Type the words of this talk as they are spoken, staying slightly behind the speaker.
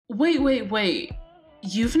Wait.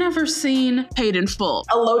 You've never seen Paid in Full?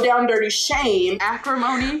 A low down dirty shame.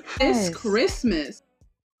 Acrimony Yes. this Christmas.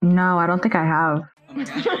 No, I don't think I have. Oh my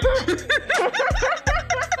god.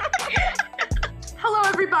 Hello,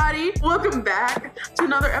 everybody. Welcome back to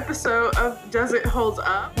another episode of Does It Hold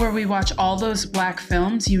Up? Where we watch all those black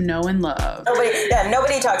films you know and love.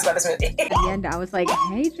 Nobody talks about this movie. At the end, I was like,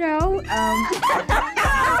 hey, Joe.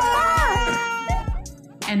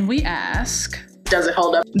 And we ask, does it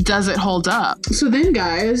hold up? Does it hold up? So then,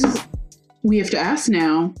 guys, we have to ask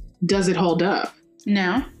now, does it hold up?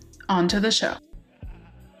 Now, on to the show.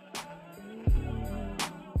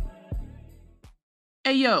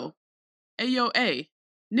 Hey, yo.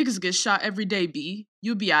 Niggas get shot every day, B.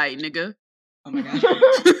 You be alright, nigga. Oh my god.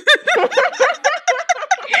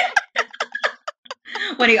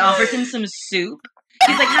 When he offers him some soup,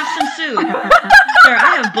 he's like, have some soup. Sir,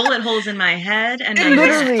 I have bullet holes in my head and In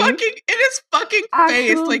Literally. his fucking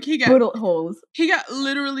face. Actual Like, bullet holes. he got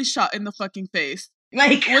literally shot in the fucking face.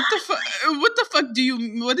 like What the fuck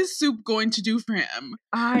what is soup going to do for him?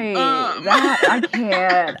 I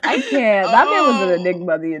can't. That man was an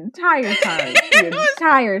enigma the entire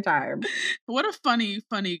time. What a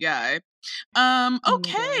funny guy.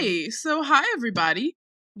 Okay, so hi everybody.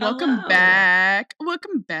 Welcome Hello. back.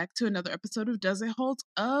 Welcome back to another episode of Does It Hold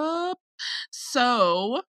Up?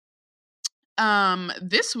 So,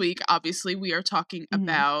 this week, obviously, we are talking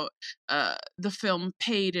about the film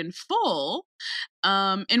Paid in Full.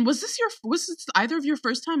 And was this either of your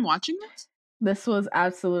first time watching this? This was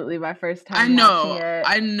absolutely my first time I know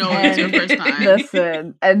watching it. it's your first time.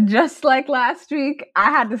 Listen, and just like last week,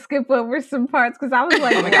 I had to skip over some parts because I was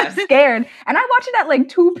like Oh my God. scared. And I watched it at like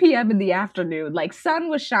 2 p.m. in the afternoon. Like, sun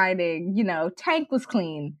was shining, tank was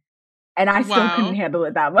clean. And I still Wow. couldn't handle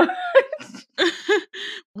it that much.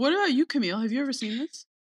 What about you, Camille? Have you ever seen this?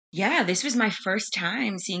 yeah, this was my first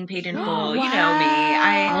time seeing Paid in Full. Oh, You know me.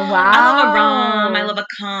 wow. I love a rom, I love a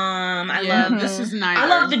com, I love this is neither. I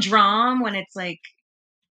love the dram when it's like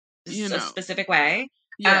You a know. specific way.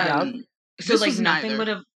 Yeah. So This like was nothing neither. would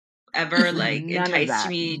have ever like None of enticed that.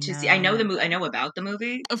 me to see. No. I know I know about the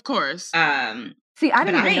movie. Of course. See, I But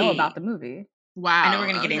didn't even know about the movie. Wow. I know we're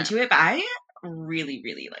gonna get okay. into it, but I really,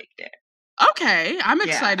 really liked it. Okay, I'm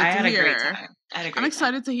excited I to had hear. a great time. I'm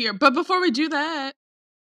excited to hear. But before we do that,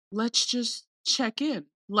 let's just check in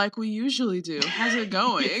like we usually do. How's it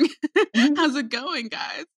going? How's it going,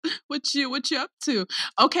 guys? What you up to?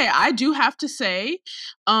 Okay, I do have to say,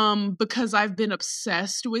 because I've been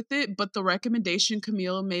obsessed with it, but the recommendation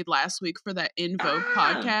Camille made last week for that In Vogue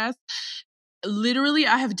podcast, literally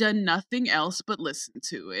I have done nothing else but listen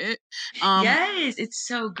to it. Yes, it's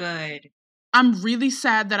so good. I'm really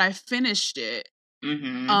sad that I finished it.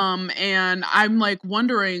 Mm-hmm. And I'm like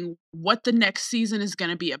wondering what the next season is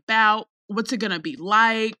going to be about. What's it going to be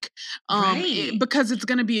like? Right. Because it's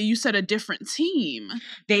going to be, you said, a different team.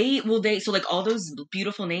 So like all those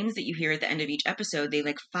beautiful names that you hear at the end of each episode, they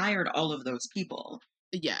like fired all of those people,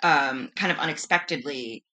 Yeah. kind of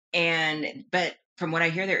unexpectedly. But from what I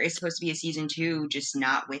hear, there is supposed to be a season 2, just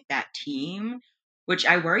not with that team, which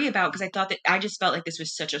I worry about because I just felt like this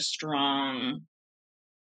was such a strong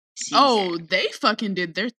season. Oh, they fucking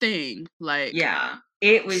did their thing. Like, Yeah.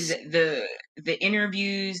 It was the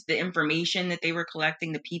interviews, the information that they were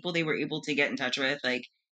collecting, the people they were able to get in touch with, like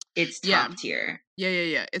it's top tier.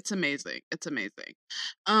 Yeah. It's amazing.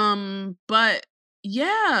 But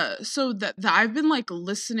yeah, so that I've been like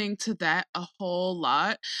listening to that a whole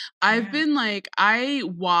lot. I've been like, I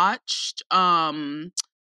watched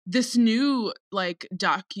this new like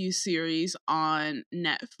docu-series on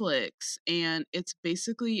Netflix, and it's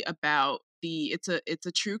basically about it's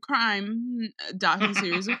a true crime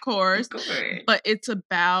docu-series, of course, but it's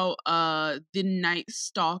about the Night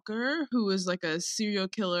Stalker, who is like a serial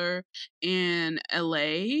killer in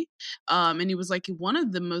LA, and he was like one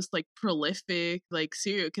of the most like prolific like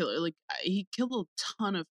serial killer. Like he killed a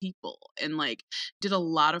ton of people and like did a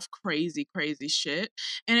lot of crazy shit.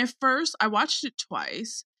 And at first I watched it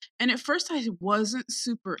twice, and at first I wasn't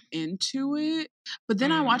super into it, but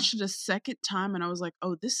then I watched it a second time and I was like,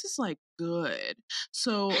 oh, this is like good.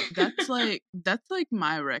 So that's like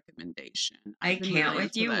my recommendation. I I've been can't really with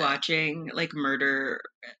into you that. watching like murder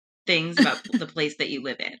things about the place that you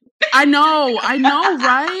live in. I know,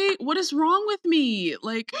 right? What is wrong with me?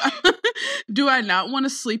 Like, do I not want to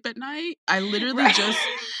sleep at night? I literally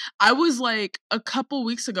I was like, a couple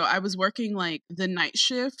weeks ago, I was working like the night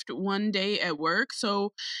shift one day at work.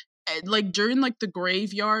 So like during like the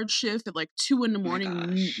graveyard shift at like 2 in the Oh my morning,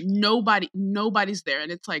 gosh. nobody's there,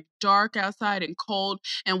 and it's like dark outside and cold.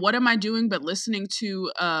 And what am I doing but listening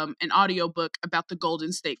to an audiobook about the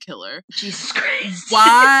Golden State Killer? Jesus Christ.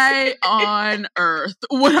 Why on earth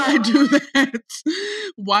would I do that?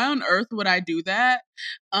 Why on earth would I do that?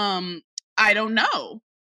 I don't know,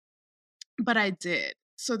 but I did.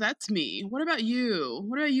 So that's me. What about you?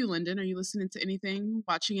 What about you, Lyndon? Are you listening to anything,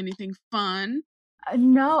 watching anything fun?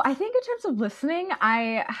 No, I think in terms of listening,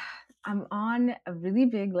 I'm on a really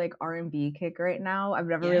big like R&B kick right now. I've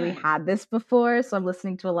never really Yes. had this before, so I'm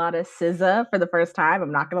listening to a lot of SZA for the first time.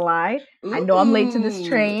 I'm not gonna lie. I know I'm late to this Ooh.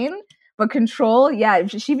 train, but Control, yeah,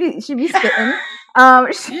 she be spitting. She Yeah,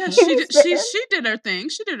 be spitting. she did her thing.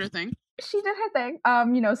 She did her thing. She did her thing.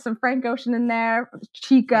 Some Frank Ocean in there,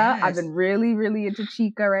 Chica. I've Yes. been really, really into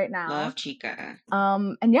Chica right now. Love Chica.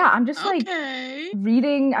 And yeah, I'm just like Okay.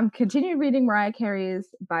 I'm continuing reading Mariah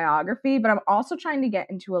Carey's biography, but I'm also trying to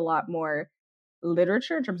get into a lot more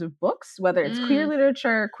literature in terms of books, whether it's queer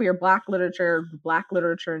literature, queer black literature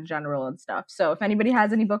in general and stuff. So if anybody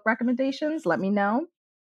has any book recommendations, let me know.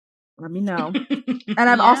 And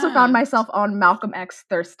I've also found Yeah. myself on Malcolm X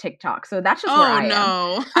Thirst TikTok. So that's just where Oh I am.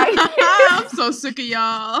 no. I I'm so sick of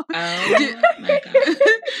y'all. Oh my God.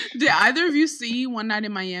 Did either of you see One Night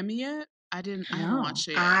in Miami yet? I haven't No. watched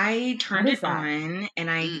it yet. I turned What is it that? on and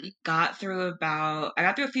I Mm. got through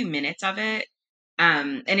a few minutes of it.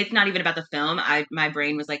 And it's not even about the film. My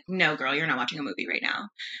brain was like, no, girl, you're not watching a movie right now.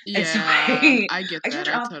 And so Yeah, I get I that. turned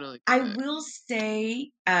it I off. totally I get that. will say,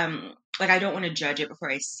 like I don't want to judge it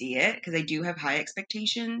before I see it because I do have high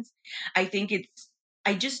expectations. I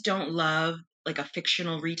just don't love like a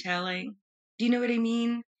fictional retelling. Do you know what I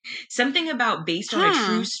mean? Something about based on a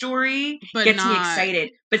true Huh. story But gets me not,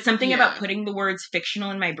 excited, but something about yeah. putting the words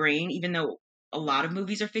fictional in my brain, even though a lot of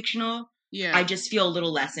movies are fictional, Yeah. I just feel a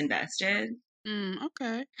little less invested.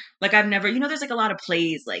 Okay. Like I've never, there's like a lot of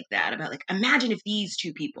plays like that about like imagine if these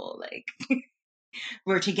two people like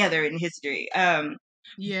were together in history.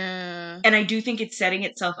 Yeah. And I do think it's setting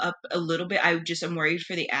itself up a little bit. I'm worried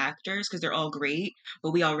for the actors because they're all great,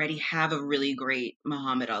 but we already have a really great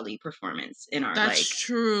Muhammad Ali performance in our That's like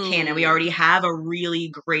true. canon. We already have a really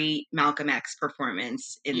great Malcolm X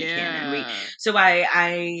performance in the canon. So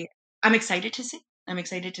I'm excited to see. I'm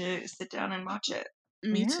excited to sit down and watch it.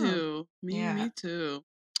 Me Yeah. too. Yeah. Me too.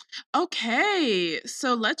 Okay,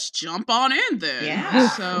 so let's jump on in then. Yeah.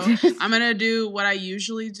 So I'm going to do what I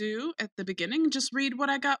usually do at the beginning, just read what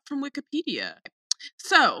I got from Wikipedia.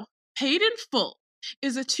 So, Paid in Full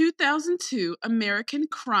is a 2002 American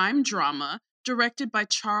crime drama directed by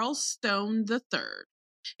Charles Stone III.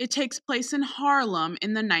 It takes place in Harlem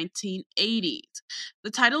in the 1980s.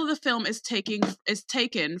 The title of the film is taken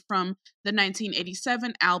from the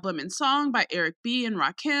 1987 album and song by Eric B. and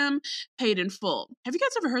Rakim, Paid in Full. Have you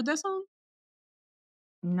guys ever heard that song?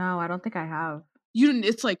 No, I don't think I have. You didn't.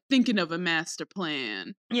 It's like Thinking of a Master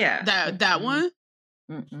Plan. Yeah. That one.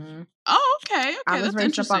 Mm-mm. Oh, okay. I Okay, was that's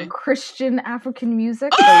raised up on interesting. Christian African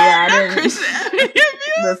music, so Oh, yeah, I not didn't Christian African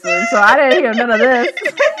listen. music. So I didn't hear none of this.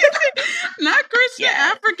 Not Christian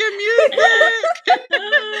Yes. African music.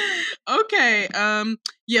 Okay.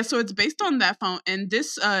 Yeah. So it's based on that phone, and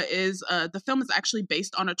this is the film is actually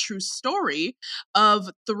based on a true story of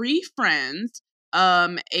three friends.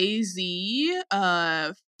 Az,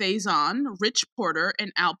 Faison, Rich Porter,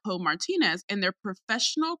 and Alpo Martinez, and their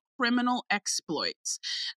professional criminal exploits.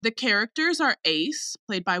 The characters are Ace,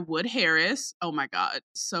 played by Wood Harris. Oh my God,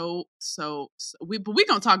 so we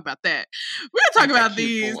gonna talk about that. We're gonna talk about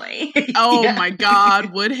these. Boy. Oh Yeah. my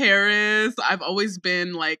God, Wood Harris. I've always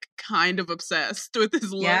been like kind of obsessed with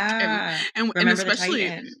his look, Yeah. and Remember especially. the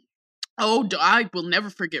Titan. Oh, I will never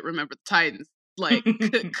forget Remember the Titans. Like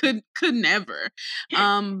could never.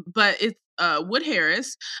 But it's Wood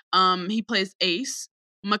Harris. He plays Ace.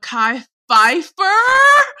 Mekhi Phifer.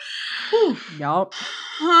 Yup.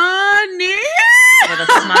 Honey. With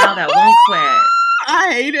a smile that won't quit.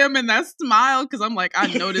 I hate him and that smile because I'm like, I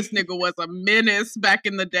know this nigga was a menace back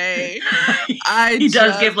in the day. He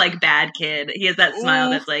does give like bad kid. He has that smile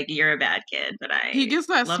Ooh. that's like you're a bad kid, but He gets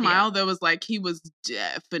that love smile that was like he was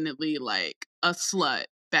definitely like a slut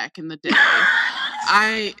back in the day.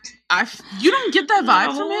 You don't get that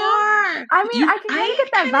vibe from him? I mean, I can kind of get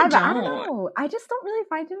that vibe, but I don't don't. know. I just don't really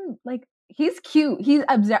find him like he's cute. He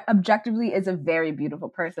objectively is a very beautiful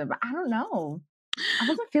person, but I don't know. I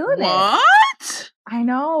wasn't feeling it. What? I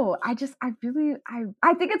know. I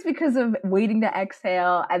think it's because of Waiting to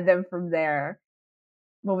Exhale, and then from there,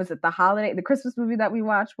 what was it? The Christmas movie that we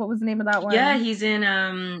watched. What was the name of that one? Yeah, he's in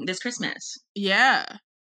This Christmas. Yeah.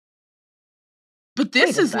 But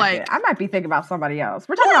this is like, I might be thinking about somebody else.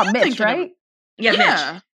 We're talking about Mitch, right? Yeah,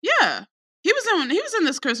 Mitch. Yeah. He was in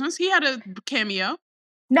this Christmas. He had a cameo.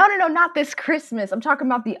 No, not this Christmas. I'm talking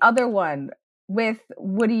about the other one with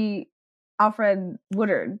Alfred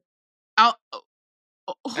Woodard.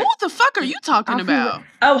 Who the fuck are you talking about?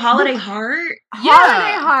 Oh, Holiday Heart?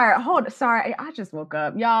 Holiday Heart. Sorry, I just woke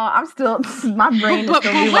up. Y'all, I'm still, my brain is still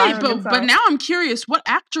rewiring. But now I'm curious, what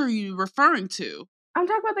actor are you referring to? I'm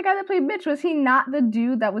talking about the guy that played Mitch. Was he not the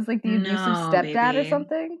dude that was like the abusive stepdad or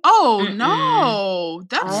something? Oh, no.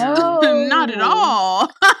 That's not at all.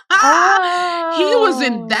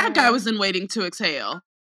 That guy was in Waiting to Exhale.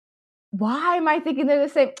 Why am I thinking they're the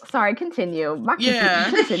same? Sorry, continue.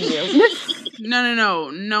 Continue.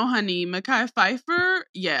 No, honey. Mekhi Phifer?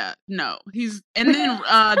 Yeah, no. And then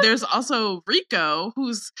there's also Rico,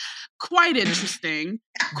 who's quite interesting.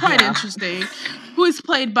 Who is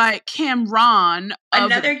played by Cameron.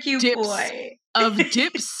 Another cute boy. Of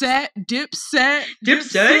Dipset.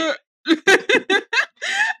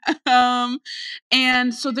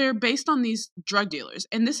 And so they're based on these drug dealers,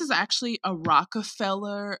 and this is actually a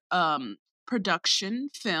Rockefeller production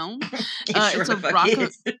film. It's a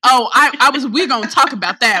we're gonna talk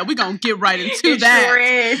about that. We're gonna get right into that. Sure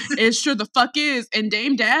is. It sure the fuck is. And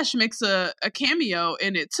Dame Dash makes a cameo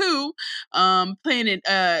in it too, playing it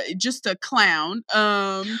just a clown.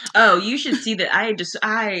 You should see that. I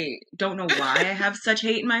don't know why I have such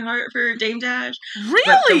hate in my heart for Dame Dash. Really?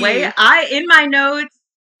 But the way in my notes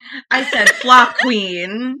I said flop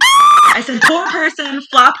queen. I said poor person,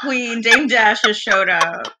 flop queen, Dame Dash has showed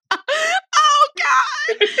up. Oh God.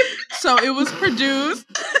 So it was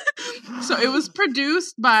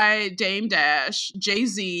produced by Dame Dash,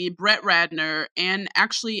 Jay-Z, Brett Radner, and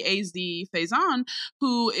actually AZ Faison,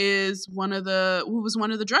 who was one of the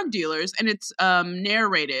drug dealers, and it's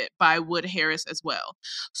narrated by Wood Harris as well.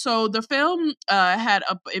 So the film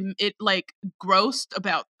grossed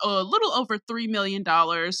about a little over $3 million.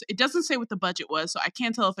 It doesn't say what the budget was, so I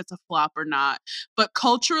can't tell if it's a flop or not. But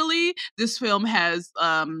culturally, this film has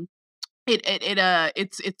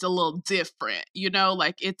it's a little different,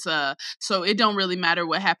 like so it don't really matter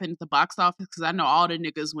what happened at the box office, because I know all the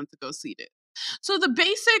niggas went to go see it. So the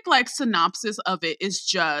basic synopsis of it is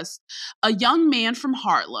just a young man from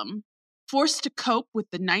Harlem, forced to cope with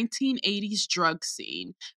the 1980s drug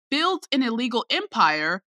scene, builds an illegal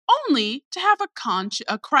empire only to have a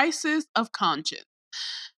crisis of conscience,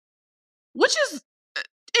 which is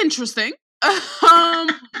interesting.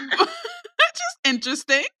 Just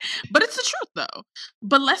interesting, but it's the truth though.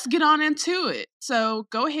 But let's get on into it. So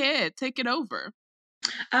go ahead, take it over.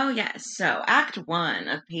 Oh yes. So Act 1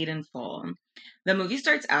 of Paid in Full. The movie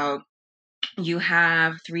starts out. You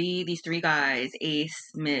have these three guys,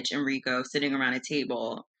 Ace, Mitch, and Rico, sitting around a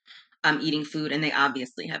table, eating food, and they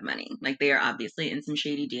obviously have money. Like they are obviously in some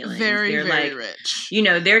shady dealings. They're very rich.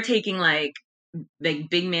 They're taking like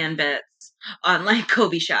big man bets on like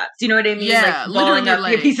Kobe shots. You know what I mean? Yeah, like balling up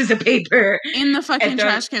pieces of paper in the fucking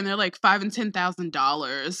trash can. They're like $5,000 and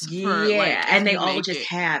 $10,000 for and they all just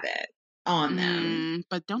have it on them.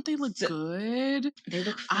 But don't they look good? They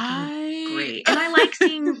look fucking great, and I like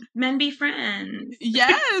seeing men be friends.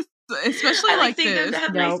 Yes. Especially I like seeing them to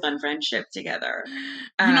have nice fun friendship together.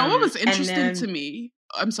 You know what was interesting to me?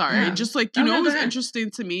 I'm sorry. Just what was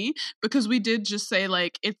interesting to me, because we did just say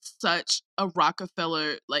like it's such a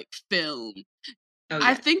Rockefeller film. Oh, yeah.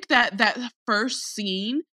 I think that first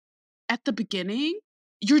scene at the beginning,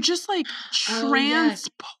 you're just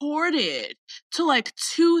transported to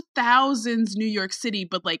 2000s New York City,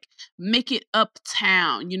 but make it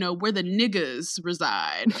uptown, where the niggas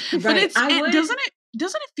reside. Right. But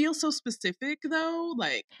doesn't it feel so specific though?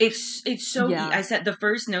 It's so. Yeah. I said the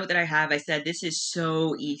first note that I have. I said this is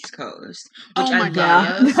so East Coast, which I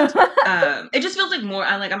love. It just feels like more.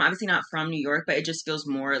 I'm obviously not from New York, but it just feels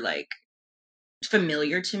more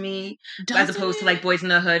familiar to me, as opposed to Boys in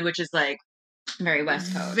the Hood, which is very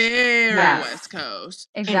West Coast. Very West Coast.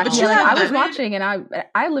 Exactly. I was watching, and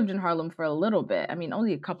I lived in Harlem for a little bit. I mean,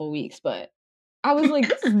 only a couple weeks, but. I was like,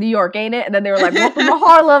 this is New York, ain't it? And then they were like, welcome to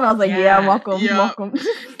Harlem. I was like, yeah welcome.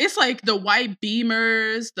 It's the white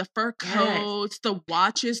Beamers, the fur coats, the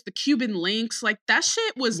watches, the Cuban links. That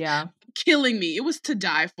shit was killing me. It was to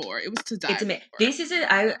die for. This is it.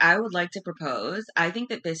 I would like to propose. I think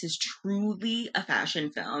that this is truly a fashion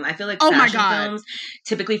film. I feel like fashion films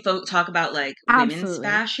typically talk about women's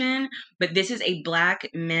fashion, but this is a Black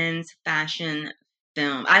men's fashion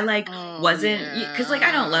film. I wasn't because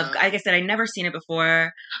I don't love. Like I said, I'd never seen it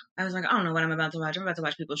before. I was like, I don't know what I'm about to watch. I'm about to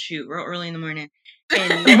watch people shoot real early in the morning.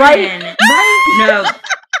 And then, no,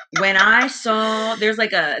 when I saw there's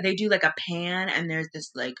they do a pan, and there's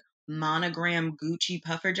this monogram Gucci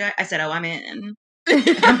puffer jacket. I said, "Oh, I'm in."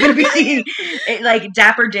 I'm gonna be seeing it, like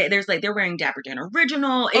Dapper Dan. They're wearing Dapper Dan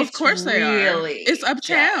original. Of It's course they are. really It's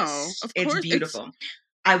uptown. just, Of it's course, it's. beautiful.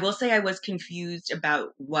 I will say I was confused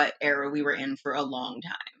about what era we were in for a long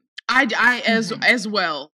time. I as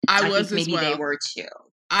well. I was think as maybe they well. were too.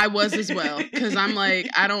 I was as well, because I'm like,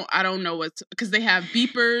 I don't know what's, because they have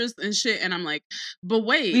beepers and shit, and I'm like, but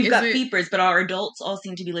wait, We've is got it? beepers, but our adults all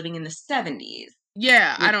seem to be living in the 70s.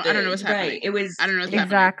 Yeah, I don't know what's happening. Right, it was, I don't know what's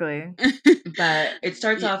Exactly. happening. but it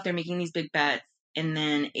starts Yeah. off, they're making these big bets, and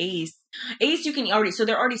then Ace, you can already, so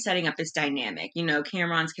they're already setting up this dynamic. You know,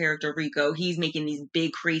 Cameron's character, Rico, he's making these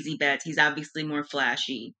big, crazy bets. He's obviously more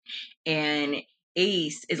flashy. And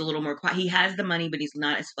Ace is a little more quiet. He has the money, but he's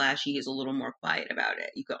not as flashy. He's a little more quiet about it.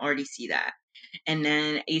 You can already see that. And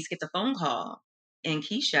then Ace gets a phone call, and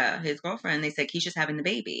Keisha, his girlfriend, they said Keisha's having the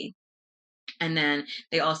baby. And then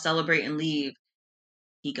they all celebrate and leave.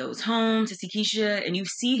 He goes home to see Keisha, and you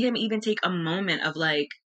see him even take a moment of like,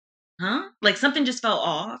 huh? Like something just fell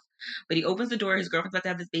off. But he opens the door, his girlfriend's about to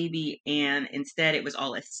have this baby, and instead it was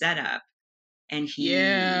all a setup. And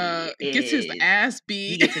Yeah, gets his ass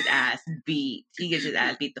beat. He gets his ass beat. He gets his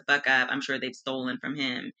ass beat the fuck up. I'm sure they've stolen from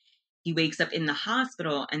him. He wakes up in the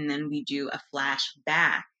hospital, and then we do a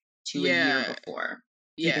flashback to a year before.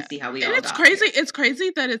 So you can see how we all got crazy. here. It's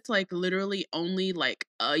crazy that it's like literally only like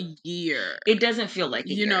a year. It doesn't feel like a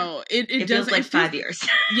year. You know, it feels like 5 years.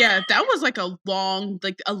 Yeah, that was like a long,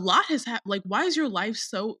 like a lot has happened. Like, why is your life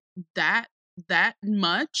so that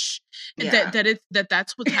much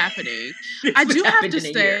that's what's happening? I do have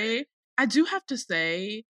to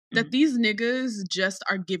say that these niggas just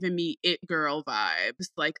are giving me it girl vibes.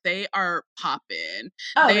 Like, they are popping.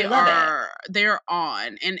 Oh, They're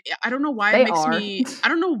on. And I don't know why I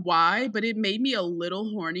don't know why, but it made me a little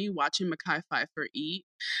horny watching Mekhi Phifer eat.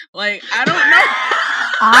 Like, I don't know.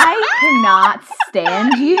 I cannot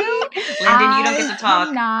stand you. Landon, you don't get to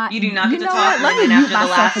talk. You do not get to talk, Landon, after the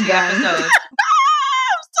last few episodes.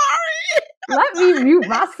 Let me mute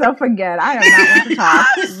myself again. I am not one to talk.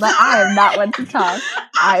 I am not one to talk.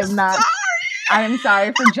 I am not. I am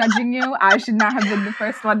sorry for judging you. I should not have been the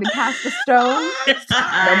first one to cast a stone.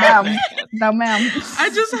 No, ma'am. No, ma'am. I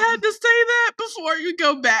just had to say that before you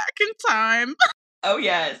go back in time. Oh,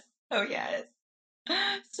 yes. Oh, yes.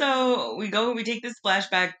 So we take this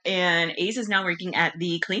flashback, and Ace is now working at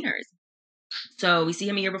the cleaners. So we see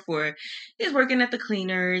him a year before. He's working at the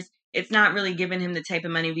cleaners. It's not really giving him the type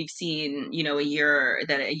of money we've seen, you know, a year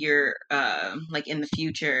like in the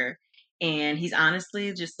future. And he's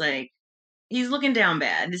honestly just like, he's looking down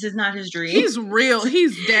bad. This is not his dream. He's real.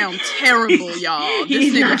 He's down terrible, y'all.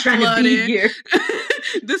 He's not trying to be here.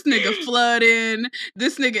 This nigga flooding.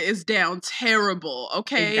 This nigga is down terrible.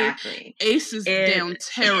 Okay, exactly. Ace is down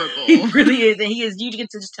terrible. He really is, and he is. You get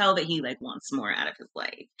to just tell that he like wants more out of his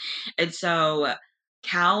life. And so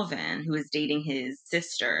Calvin, who is dating his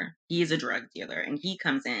sister, he is a drug dealer, and he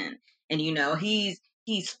comes in, and you know he's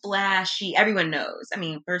flashy. Everyone knows. I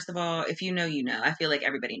mean, first of all, if you know, you know. I feel like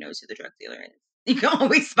everybody knows who the drug dealer is. You can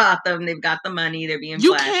always spot them. They've got the money. They're being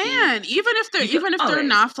flashy. You can. Even if they're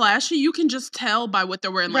not flashy, you can just tell by what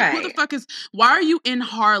they're wearing. Like, who the fuck is, why are you in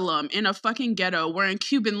Harlem in a fucking ghetto wearing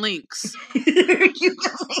Cuban links?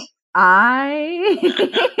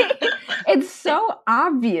 It's so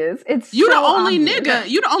obvious. You the only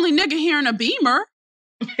nigga here in a Beamer.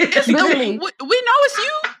 Literally. We know it's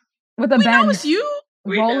you. With a Benz. We know it's you.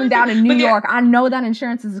 Rolling down in New York. I know that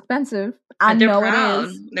insurance is expensive. I know proud. it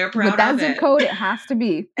is. They're proud but that of zip code, it has to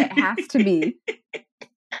be. It has to be.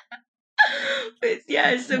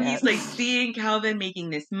 So he's like seeing Calvin making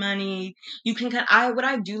this money. You can what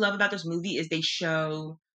I do love about this movie is they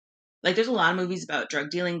show, like, there's a lot of movies about drug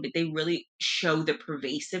dealing, but they really show the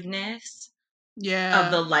pervasiveness of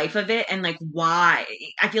the life of it, and like why.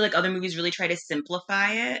 I feel like other movies really try to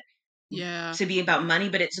simplify it. To be about money,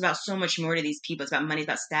 but it's about so much more to these people. It's about money, it's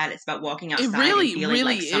about status, it's about walking outside and feeling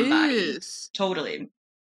like somebody. Is. Totally.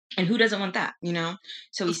 And who doesn't want that, you know?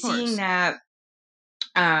 So he's seeing that,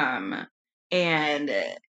 and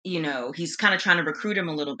you know, he's kind of trying to recruit him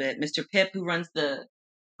a little bit. Mr. Pip, who runs the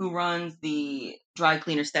dry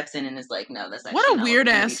cleaner, steps in and is like, no, that's actually what a weird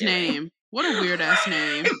ass name. What a weird ass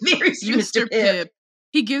name. Mr. Pip.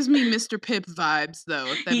 He gives me Mr. Pip vibes, though.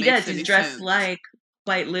 If that he makes does. Any he's dressed sense. like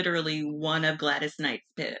quite literally one of Gladys Knight's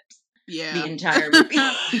Pips. Yeah. The entire movie.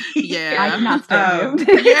 Yeah. I cannot stand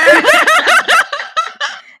you. Yeah.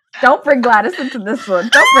 Don't bring Gladys into this one.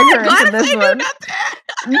 Don't bring her into this one.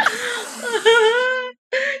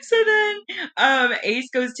 So then Ace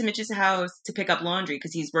goes to Mitch's house to pick up laundry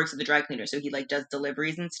because he works at the dry cleaner, so he like does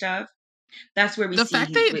deliveries and stuff. That's where we The see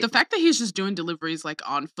fact that he's just doing deliveries like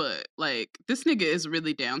on foot, like this nigga is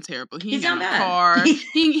really down terrible. He he's ain't got down no bad. car.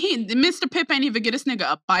 He Mr. Pip ain't even get this nigga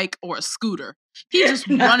a bike or a scooter. He just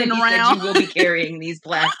He running around. said you will be carrying these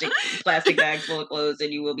plastic bags full of clothes,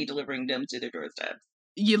 and you will be delivering them to their doorsteps.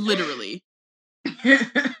 You literally.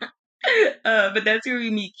 But that's where we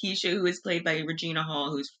meet Keisha, who is played by Regina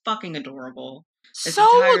Hall, who's fucking adorable. This So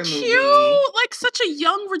entire cute, movie. like such a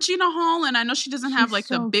young Regina Hall, and I know she doesn't have like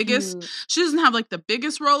the biggest. Cute. She doesn't have like the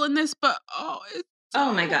biggest role in this, but it's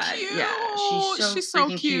Oh my so god, cute. yeah, she's so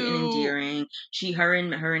freaking cute and cute. endearing.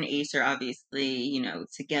 Her and Ace are obviously,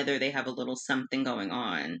 together. They have a little something going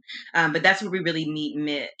on. But that's where we really meet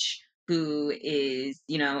Mitch, who is,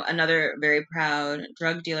 another very proud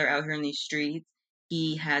drug dealer out here in these streets.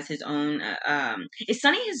 He has his own. Is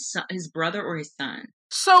Sonny his brother or his son?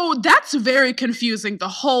 So that's very confusing, the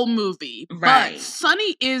whole movie. Right. But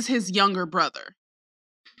Sonny is his younger brother.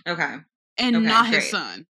 Okay. And not his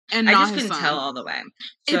son. And I not just his couldn't son. tell all the way.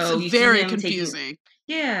 So it's you very see him confusing.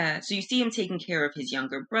 so you see him taking care of his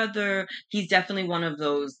younger brother. He's definitely one of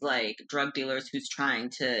those like drug dealers who's trying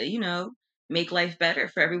to, make life better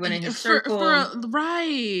for everyone in his circle.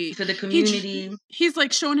 Right. For the community. He's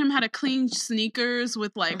like showing him how to clean sneakers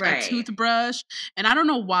with like a Right. toothbrush. And I don't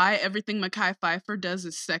know why everything Mekhi Phifer does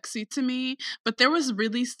is sexy to me, but there was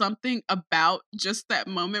really something about just that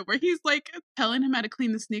moment where he's like telling him how to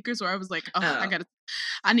clean the sneakers, where I was like,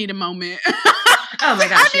 I need a moment. Oh my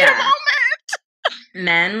gosh, I need a moment.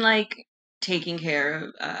 Men like taking care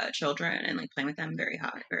of children and like playing with them, very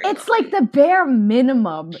hot. It's like the bare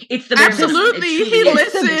minimum. It's the bare Absolutely. minimum. He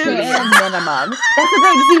listens. It's the bare minimum. That's the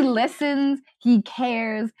thing. He listens. He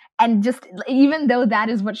cares, and just even though that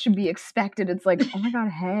is what should be expected, it's like, oh my god,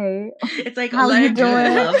 hey, it's like, how you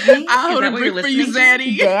doing? Love me? I'll hold a brick for you,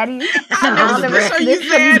 Zaddy. Daddy. I'll never show you,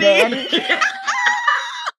 Zaddy.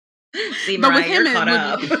 See, but Mariah, with him, caught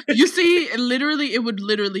up. You see, it would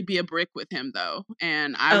literally be a brick with him, though,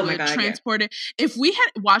 and I would transport it. If we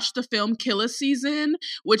had watched the film Killas Season,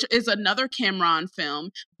 which is another Cameron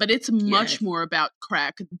film, but it's much more about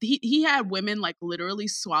crack. He had women like literally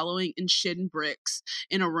swallowing and shitting bricks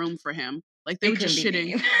in a room for him. Like they were just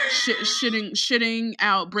shitting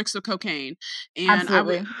out bricks of cocaine, and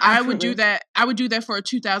Absolutely. I would do that. I would do that for a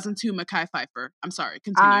 2002 Mekhi Phifer. I'm sorry.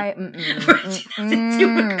 Continue.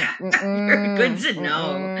 Good to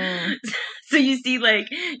know. So you see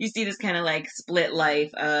this kind of like split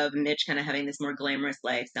life of Mitch kind of having this more glamorous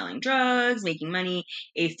life, selling drugs, making money,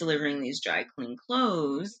 Ace delivering these dry, clean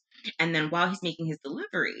clothes, and then while he's making his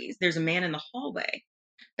deliveries, there's a man in the hallway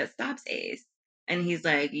that stops Ace. And he's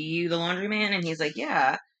like, you the laundry man? And he's like,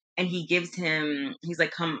 yeah. And he gives him, he's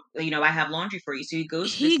like, come, I have laundry for you. So he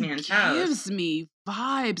goes to this man's house. He gives me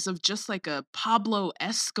vibes of just like a Pablo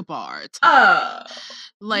Escobar type. Oh,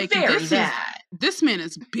 like this man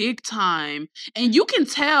is big time. And you can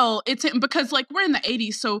tell it's him because like we're in the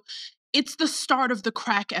 80s. So it's the start of the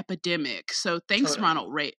crack epidemic. So thanks,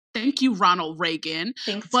 Ronald Reagan. Thank you, Ronald Reagan.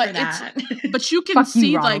 Thanks for that. But you can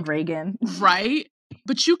see Ronald Reagan. Right?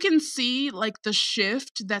 But you can see like the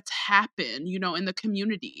shift that's happened, in the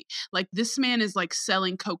community. Like this man is like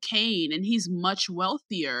selling cocaine and he's much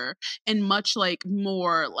wealthier and much like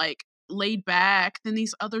more like laid back than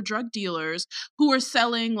these other drug dealers who are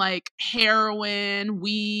selling like heroin,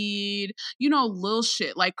 weed, little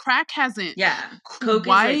shit. Like crack hasn't. Yeah. Coke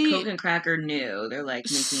and crack are new. They're like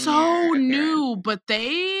making so new, but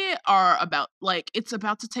they are it's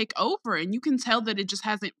about to take over, and you can tell that it just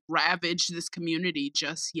hasn't ravaged this community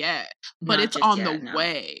just yet. But it's on the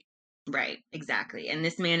way. Right, exactly. And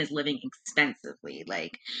this man is living expensively.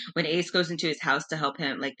 Like when Ace goes into his house to help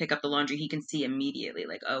him like pick up the laundry, he can see immediately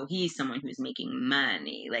like, oh, he's someone who's making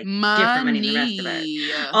money, like different money than the rest of us.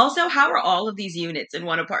 Also, how are all of these units in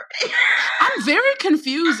one apartment? I'm very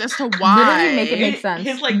confused as to why. Literally make it make sense.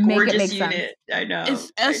 His like gorgeous unit. I know.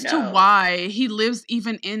 As to why he lives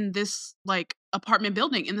even in this like apartment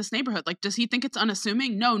building in this neighborhood. Like, does he think it's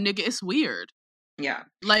unassuming? No, nigga, it's weird. Yeah.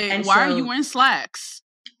 Like, and why are you wearing slacks?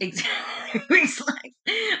 Exactly.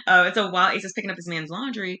 So while Ace is picking up this man's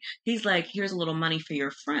laundry, he's like, here's a little money for your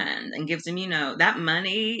friend, and gives him, that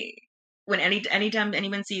money. When anytime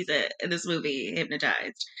anyone sees it in this movie,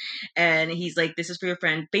 Hypnotized, and he's like, this is for your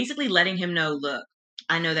friend, basically letting him know, look,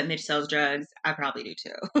 I know that Mitch sells drugs. I probably do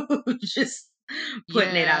too. Just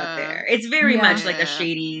putting it out there. It's very much like a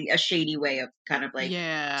shady way of kind of like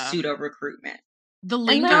pseudo recruitment. The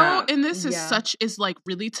lingo in this Yeah. is like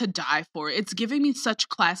really to die for. It's giving me such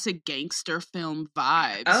classic gangster film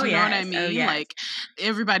vibes. Oh, You know what I yes. Oh, mean? yes. Like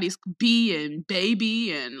everybody's B and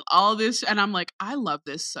baby and all this, and I'm like, I love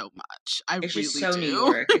this so much. I It's just really so do. New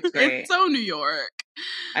York. It's great. It's so New York.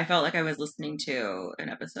 I felt like I was listening to an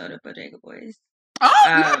episode of Bodega Boys. Oh,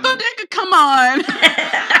 not Bodega! Come on.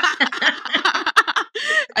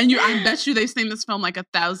 And I bet you they've seen this film like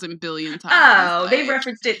 1,000 billion times. Oh, like, they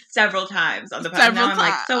referenced it several times on the podcast. Now I'm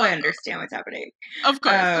like, so I understand what's happening. Of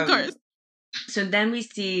course. So then we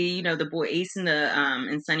see, you know, the boy Ace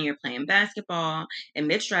and Sonny are playing basketball, and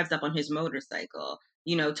Mitch drives up on his motorcycle,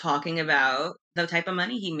 you know, talking about the type of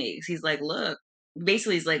money he makes. He's like, look,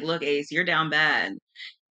 Ace, you're down bad.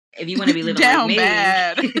 If you want to be living like me,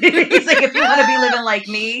 bad. he's like, if you want to be living like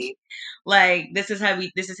me, like this is how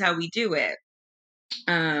we do it.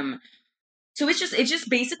 So it's just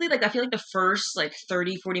basically like, I feel like the first like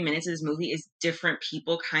 30-40 minutes of this movie is different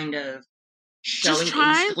people kind of showing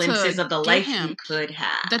Ace glimpses of the life he could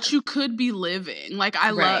have, that you could be living. Like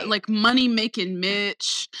I love like money making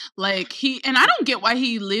Mitch. Like and I don't get why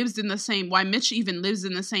Mitch even lives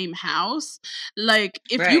in the same house. Like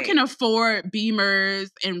if you can afford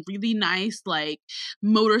Beamers and really nice like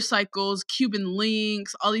motorcycles, Cuban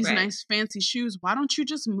links, all these nice fancy shoes, why don't you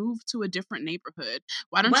just move to a different neighborhood?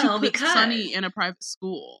 Why don't you put Sonny in a private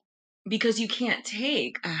school? Because you can't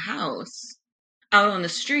take a house out on the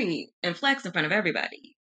street and flex in front of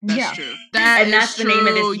everybody. That's true. That's the name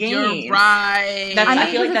of this game. You're right.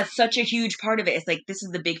 I feel like that's such a huge part of it. It's like, this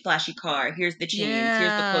is the big flashy car. Here's the chains.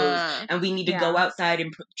 Here's the clothes. And we need to go outside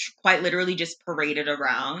and quite literally just parade it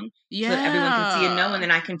around so that everyone can see and know. And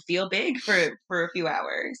then I can feel big for a few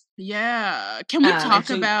hours. Yeah. Can we talk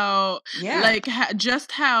about like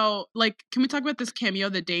can we talk about this cameo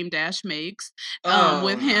that Dame Dash makes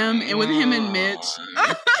with him and Mitch?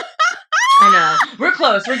 I know. We're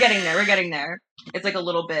close. We're getting there. It's like a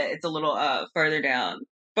little further down.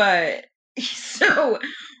 But so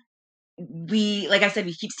like I said,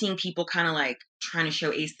 we keep seeing people kind of like trying to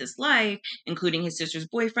show Ace this life, including his sister's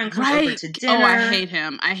boyfriend comes over to dinner. Oh, I hate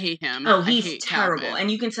him. Oh, he's terrible. Calvin.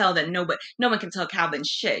 And you can tell that no one can tell Calvin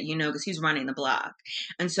shit, you know, because he's running the block.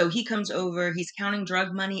 And so he comes over, he's counting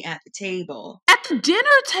drug money at the table. At the dinner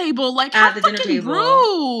table? Like, how fucking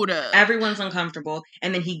rude. Everyone's uncomfortable.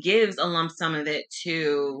 And then he gives a lump sum of it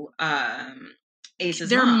to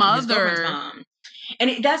Ace's mom, his girlfriend's mom.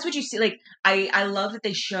 And that's what you see. Like, I love that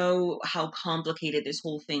they show how complicated this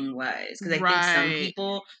whole thing was. Because I think some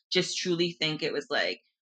people just truly think it was like,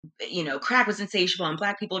 you know, crack was insatiable and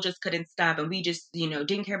Black people just couldn't stop. And we just, you know,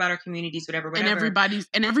 didn't care about our communities, whatever. And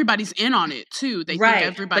everybody's in on it, too. They think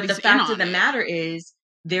everybody's in on it. But the fact of the matter is,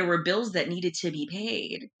 there were bills that needed to be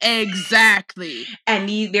paid. Exactly. And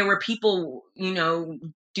there were people, you know,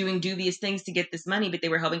 doing dubious things to get this money, but they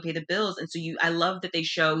were helping pay the bills. And so I love that they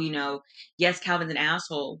show, you know, yes, Calvin's an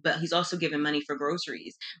asshole, but he's also giving money for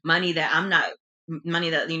groceries. Money that,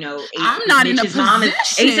 you know, I'm not in a position.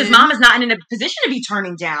 Ace's mom is not in a position to be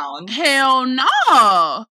turning down. Hell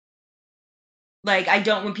no. Like, I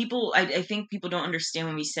think people don't understand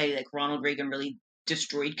when we say like Ronald Reagan really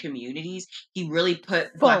destroyed communities. He really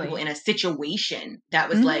put Black people in a situation that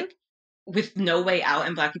was like with no way out,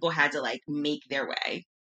 and Black people had to like make their way.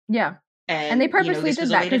 Yeah. And they purposely did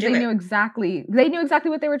that because they knew exactly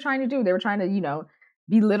what they were trying to do. They were trying to, you know,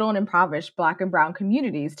 belittle and impoverish Black and brown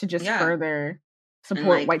communities to just further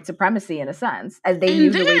support white supremacy in a sense, as they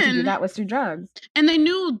knew the way to do that was through drugs. And they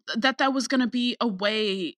knew that was going to be a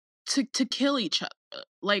way to kill each other.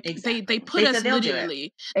 Like they put us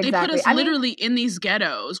literally, they put us literally in these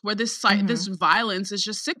ghettos where this violence is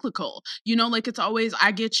just cyclical. You know, like it's always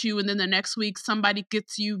I get you, and then the next week somebody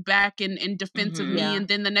gets you back in defense of me, and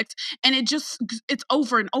then the next, and it's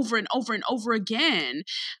over and over and over and over again.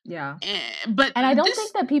 Yeah, and I don't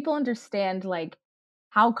think that people understand like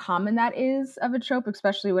how common that is of a trope,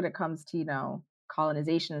 especially when it comes to, you know,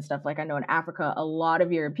 colonization and stuff. Like I know in Africa, a lot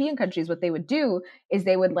of European countries, what they would do is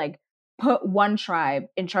they would like put one tribe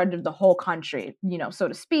in charge of the whole country, you know, so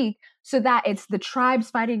to speak, so that it's the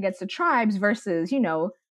tribes fighting against the tribes versus, you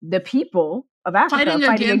know, the people of Africa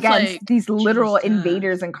fighting against like, these literal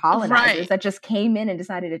invaders and colonizers that just came in and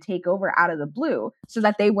decided to take over out of the blue so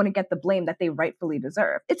that they wouldn't get the blame that they rightfully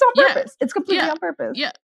deserve. It's on purpose. It's completely on purpose.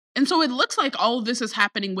 Yeah. And so it looks like all of this is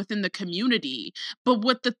happening within the community. But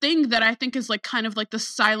what the thing that I think is like kind of like the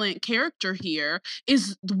silent character here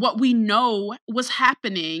is what we know was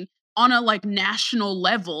happening on a like national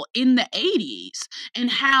level in the 80s, and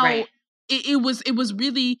how it was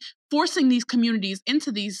really forcing these communities into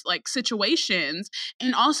these like situations.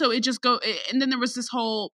 And also it just and then there was this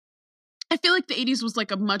whole I feel like the 80s was like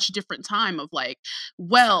a much different time of like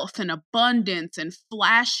wealth and abundance and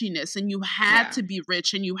flashiness, and you had to be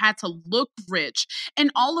rich and you had to look rich and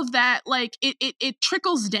all of that. Like it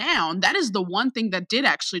trickles down. That is the one thing that did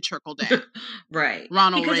actually trickle down. Right.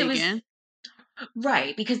 Ronald Because Reagan.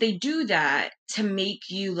 Right. Because they do that to make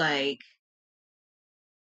you like,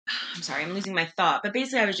 I'm sorry, I'm losing my thought. But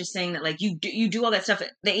basically I was just saying that like you do all that stuff.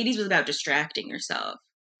 The 80s was about distracting yourself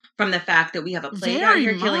from the fact that we have a plague out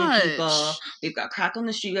here killing people. We've got crack on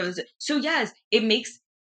the street. So yes,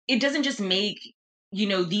 it doesn't just make,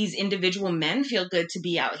 these individual men feel good to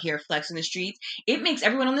be out here flexing the streets. It makes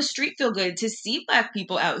everyone on the street feel good to see Black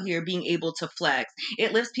people out here being able to flex.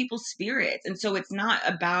 It lifts people's spirits. And so it's not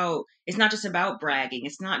just about bragging.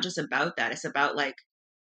 It's not just about that. It's about like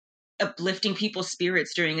uplifting people's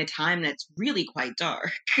spirits during a time that's really quite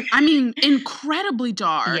dark. I mean, incredibly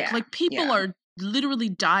dark. Yeah, like people are literally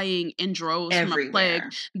dying in droves everywhere, from a plague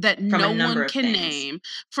that from no a number one of can things. name.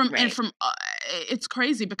 It's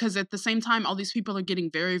crazy because at the same time, all these people are getting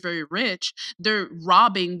very, very rich. They're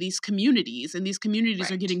robbing these communities, and these communities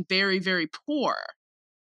are getting very, very poor.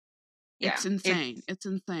 Yeah, it's insane. It's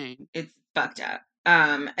insane. It's fucked up.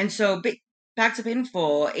 And so back to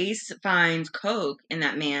Pinfall, Ace finds coke in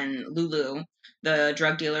that man Lulu, the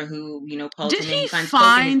drug dealer who calls him in. He finds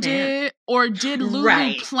coke in his pants. Or did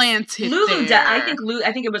Lulu plant it Lulu there? I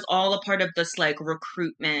think it was all a part of this like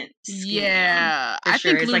recruitment scheme. Yeah, I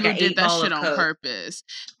think Lulu like did that shit on purpose.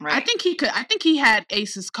 Right. I think he had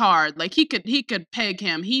Ace's card. Like he could peg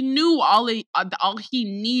him. He knew all he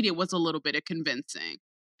needed was a little bit of convincing.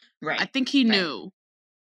 Right. I think he knew.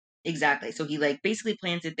 Exactly. So he like basically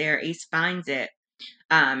plants it there. Ace finds it,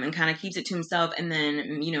 and kind of keeps it to himself. And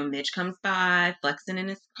then, Mitch comes by, flexing in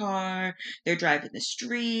his car. They're driving the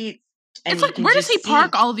streets. And it's like, where does he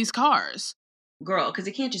park all of these cars? Girl, because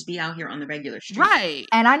it can't just be out here on the regular street. Right.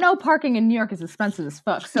 And I know parking in New York is expensive as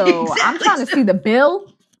fuck. So I'm trying to see the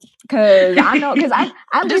bill. Because I know, because I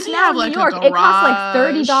live now in New York. It costs like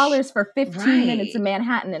 $30 for 15 minutes in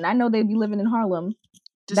Manhattan. And I know they'd be living in Harlem.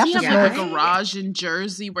 Does he have like a garage in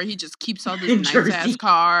Jersey where he just keeps all this nice-ass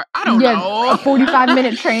car? I don't know. A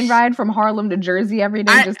 45-minute train ride from Harlem to Jersey every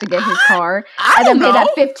day just to get his car. And then pay that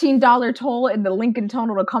 $15 toll in the Lincoln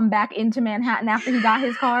Tunnel to come back into Manhattan after he got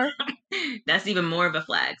his car. That's even more of a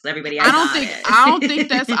flex. Everybody, I don't think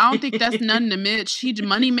that's nothing to Mitch. He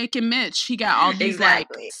money making Mitch. He got all these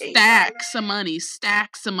stacks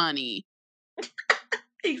of money.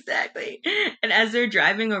 Exactly. And as they're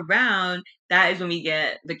driving around, that is when we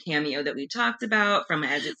get the cameo that we talked about from,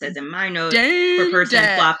 as it says in my notes, for person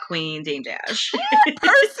flop queen, Dame Dash.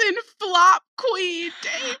 Person flop queen,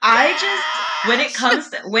 Dame Dash.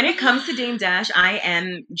 When it comes to Dame Dash, I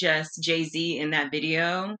am just Jay-Z in that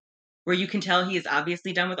video. Where you can tell he is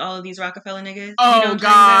obviously done with all of these Rockefeller niggas. Oh,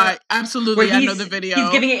 God. Absolutely. I know the video. He's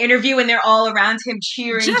giving an interview and they're all around him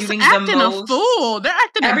cheering, just doing acting the most. A fool. They're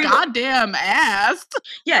acting a goddamn ass.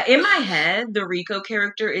 Yeah, in my head, the Rico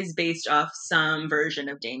character is based off some version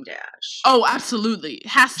of Dame Dash. Oh, absolutely.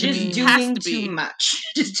 Has to be. Doing too much.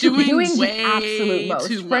 Just doing way absolute most.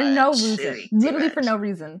 Too much. For no reason. Literally for no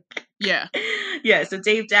reason. Yeah. Yeah, so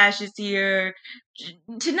Dame Dash is here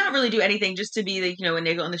to not really do anything, just to be like, a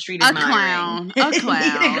nigga on the street admiring. A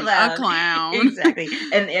clown. Exactly.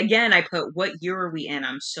 And again, I put, what year are we in?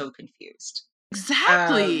 I'm so confused.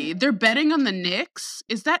 Exactly. They're betting on the Knicks.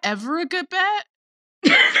 Is that ever a good bet?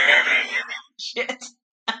 Shit.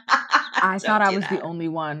 I thought I was the only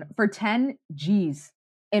one. For 10 G's.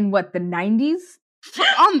 In what, the 90s?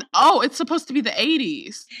 It's supposed to be the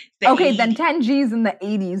 80s. Then 10 G's in the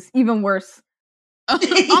 80s. Even worse. On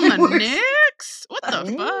the Knicks? What the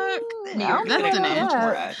fuck?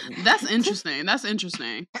 That's interesting. That's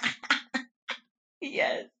interesting.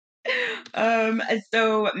 Yes.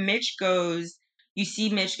 So Mitch goes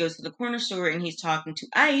to the corner store and he's talking to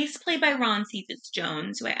Ice, played by Ron Cephas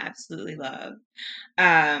Jones, who I absolutely love.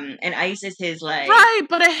 And Ice is his like... Right,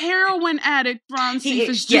 but a heroin addict, Ron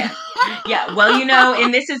Cephas Jones. Yeah. Well,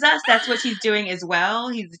 in This Is Us, that's what he's doing as well.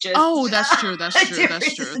 He's just... Oh, that's true. That's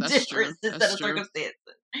true.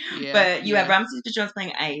 Yeah, but you have Ron Cephas Jones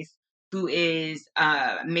playing Ice, who is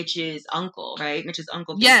Mitch's uncle, right? Mitch's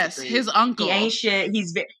uncle. Basically. Yes, his uncle. He ain't shit.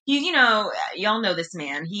 He's y'all know this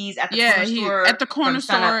man. He's at the corner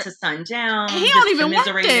store from sun up to sundown. He don't even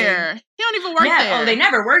work there. He don't even work there. Oh, they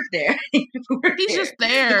never work there. He's just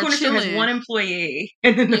there. The corner store has one employee,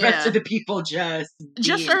 and then the rest of the people just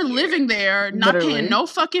are living there, not paying no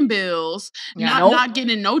fucking bills, not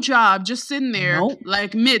getting no job, just sitting there.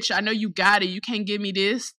 Like, Mitch, I know you got it. You can't give me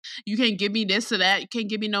this. You can't give me this or that. You can't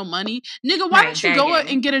give me no money. Nigga, why don't you go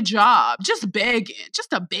and get a job? Just begging.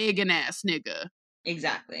 Just a begging ass nigga.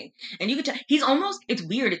 Exactly. And you could tell he's almost, it's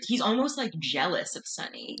weird. He's almost like jealous of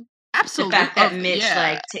Sonny. The Absolute fact that Mitch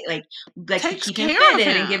yeah. likes to Takes keep him care of fitted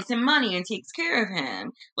and him. gives him money and takes care of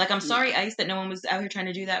him. Like, I'm sorry, Yeah. Ice, that no one was out here trying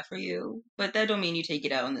to do that for you, but that don't mean you take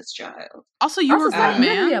it out on this child. Also, you were a grown Sonny,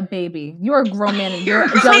 man. you're a baby. You're a grown man, and You're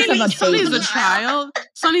you're a jealous baby. of a Sonny's baby. a child.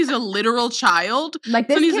 Sonny's a literal child. Like,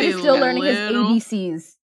 this Sonny's kid is still learning his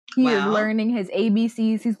ABCs. He is learning his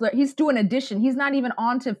ABCs. He's doing addition. He's not even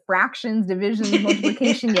on to fractions, divisions,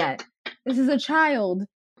 multiplication yet. This is a child.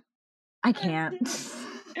 I can't.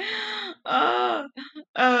 But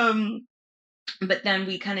then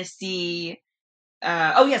we kind of see.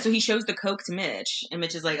 So he shows the Coke to Mitch, and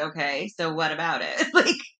Mitch is like, "Okay, so what about it?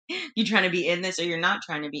 Like, you trying to be in this, or you're not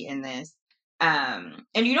trying to be in this?" And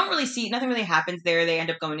you don't really see, nothing really happens there. They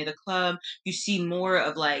end up going to the club. You see more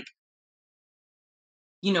of like,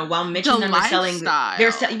 while Mitch and them are selling,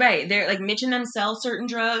 they're like, Mitch and them sell certain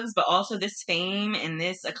drugs, but also this fame and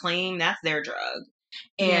this acclaim, that's their drug.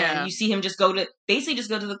 And you see him just go to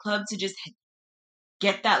the club to just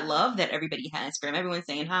get that love that everybody has for him. Everyone's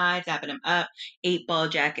saying hi, tapping him up, 8-ball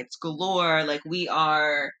jackets galore. Like, we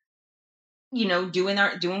are, doing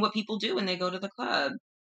what people do when they go to the club.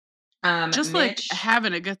 Just Mitch, like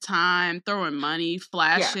having a good time, throwing money,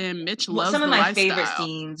 flashing. Yeah. Mitch loves some of the my lifestyle. favorite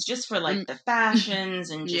scenes, just for like the fashions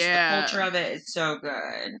and just the culture of it, is so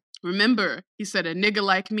good. Remember, he said, "A nigga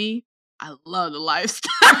like me, I love the lifestyle."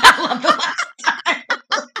 I love the lifestyle.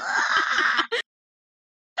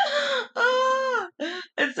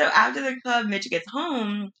 And so after the club, Mitch gets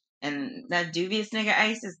home, and that dubious nigga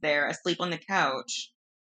Ice is there, asleep on the couch.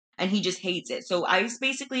 And he just hates it. So Ice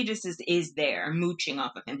basically just is there, mooching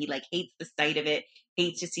off of him. He like hates the sight of it,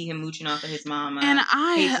 hates to see him mooching off of his mama. And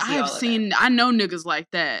I know niggas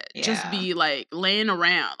like that. Yeah. Just be like laying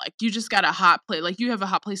around. Like, you just got a hot place. Like, you have a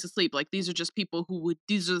hot place to sleep. Like, these are the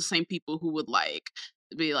same people who would like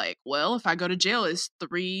be like, well, if I go to jail, it's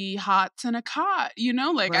 3 hots and a cot,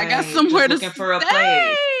 like, I got somewhere to stay. For a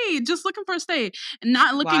place. Just looking for a stay, and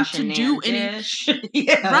not looking to do any.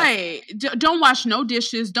 Yeah. Right. Don't wash no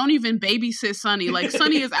dishes. Don't even babysit Sonny. Like,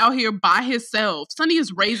 Sonny is out here by himself. Sonny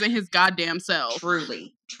is raising his goddamn self.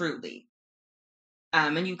 Truly.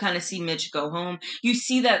 And you kind of see Mitch go home. You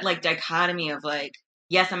see that like dichotomy of like,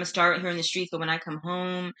 yes, I'm a star here in the streets, but when I come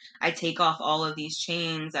home, I take off all of these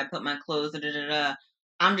chains. I put my clothes.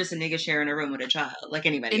 I'm just a nigga sharing a room with a child, like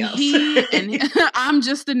anybody else. I'm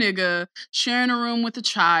just a nigga sharing a room with a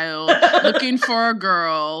child, looking for a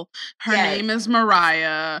girl. Her name is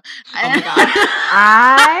Mariah. Oh my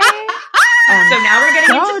god! So now we're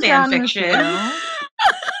getting into fan fiction.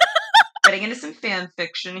 Getting into some fan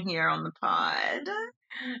fiction here on the pod.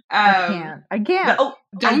 I can't. But,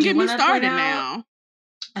 don't get me started now.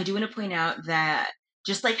 I do want to point out that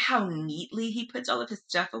just like how neatly he puts all of his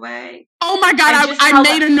stuff away. Oh my god, I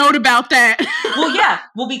made a note about that. Well, yeah.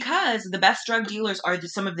 Well, because the best drug dealers are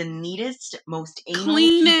some of the neatest, most anal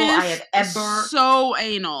people I have ever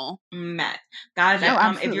met. Guys,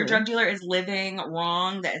 if your drug dealer is living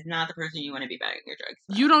wrong, that is not the person you want to be buying your drugs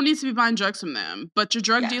from. You don't need to be buying drugs from them. But your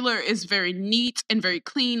drug dealer is very neat and very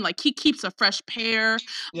clean. Like, he keeps a fresh pair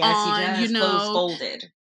on, he does.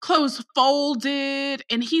 Clothes folded,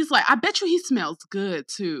 and he's like, I bet you he smells good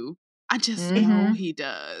too. I just know he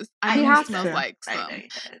does. I know he smells like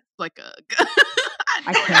like a.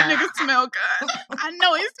 I know that nigga smell good. I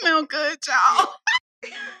know he smell good, y'all.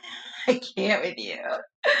 I can't with you.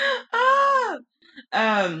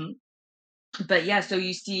 But yeah, so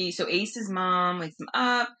you see, Ace's mom wakes him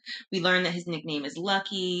up. We learn that his nickname is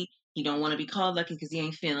Lucky. He don't want to be called Lucky because he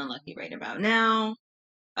ain't feeling lucky right about now.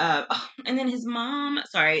 And then his mom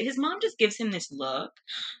just gives him this look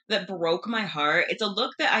that broke my heart. It's a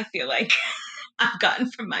look that I feel like I've gotten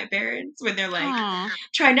from my parents, where they're like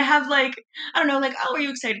trying to have like, I don't know, like, oh, are you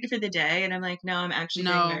excited for the day? And I'm like, no, I'm actually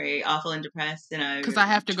feeling very awful and depressed, and because I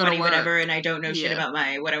have to go to work, whatever, and I don't know shit about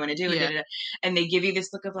what I want to do. And they give you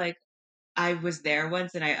this look of like, I was there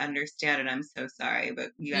once and I understand, and I'm so sorry,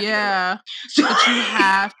 but you have to go to work. But you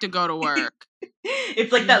have to go to work.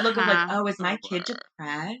 It's like that look of like, oh, is my kid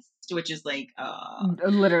depressed? Which is like,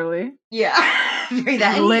 literally. Yeah.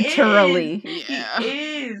 Literally. He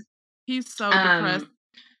is. He's so depressed.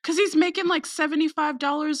 Because he's making like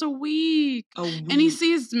 $75 a week. And he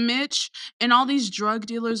sees Mitch and all these drug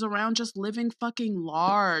dealers around just living fucking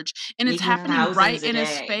large. And it's happening right in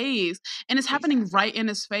his face. And it's happening right in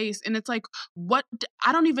his face. And it's like, what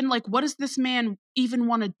does this man even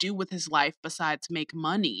want to do with his life besides make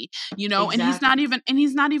money? And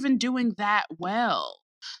he's not even doing that well.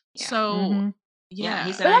 Yeah. So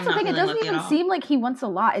but that's the thing, it doesn't even seem like he wants a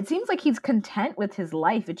lot. It seems like he's content with his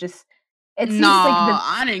life. it seems No, like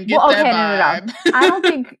I didn't get that vibe. No.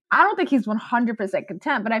 I don't think he's 100%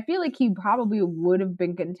 content, but I feel like he probably would have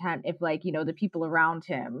been content if, like, you know, the people around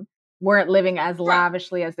him weren't living as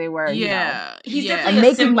lavishly as they were, you know, he's yeah. definitely and a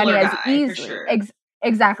making money simpler as guy, easily. for sure.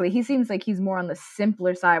 Exactly. He seems like he's more on the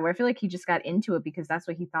simpler side, where I feel like he just got into it because that's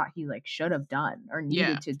what he thought he like should have done or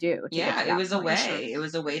needed to do to get to it that was point. a way. It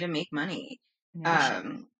was a way to make money. Yeah.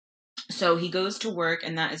 So he goes to work,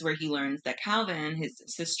 and that is where he learns that Calvin, his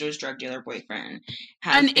sister's drug dealer boyfriend, An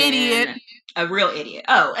has been idiot. a real idiot.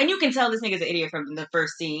 Oh, and you can tell this nigga's an idiot from the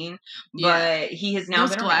first scene, but he has now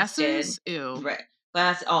Those been arrested. glasses? Ew. Right.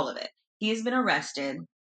 All of it. He has been arrested.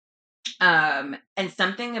 And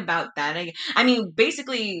something about that, I mean,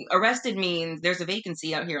 basically, arrested means there's a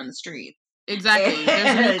vacancy out here on the street. Exactly.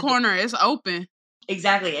 There's a new corner. It's open.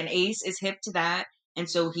 Exactly. And Ace is hip to that. And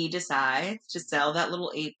so he decides to sell that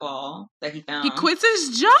little 8-ball that he found. He quits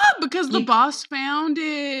his job because the boss found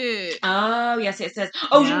it. Oh, yes, it says.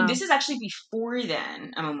 Oh, no, this is actually before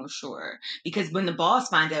then, I'm almost sure. Because when the boss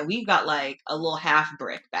finds it, we've got like a little half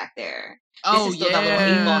brick back there. This is still that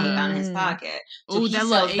little 8-ball he found in his pocket. So he that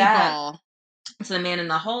sells little that 8-ball to the man in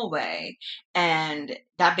the hallway, and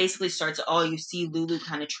that basically starts all you see Lulu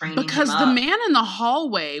kind of training because him the up. man in the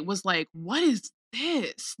hallway was like, what is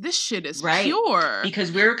this? This shit is pure.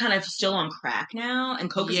 Because we're kind of still on crack now, and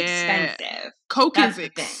coke is expensive. Coke is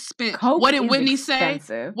expensive. What did Whitney say?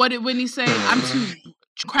 What did Whitney say? I'm too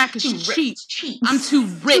crack is cheap. I'm too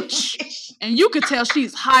rich. And you could tell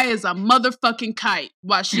she's high as a motherfucking kite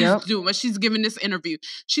while she's giving this interview.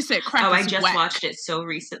 She said crack is whack. I just watched it so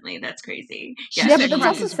recently. That's crazy. Yeah, but it's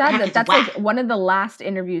also sad that that's like one of the last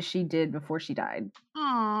interviews she did before she died.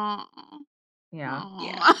 Aww. Yeah.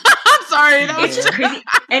 I'm sorry. It's crazy.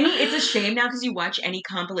 It's a shame now because you watch any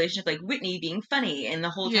compilation of like Whitney being funny, and the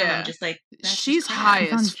whole time I'm just like, she's high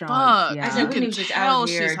as fuck. I said Whitney's just out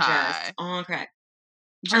here just on crack.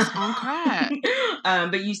 Just on crack.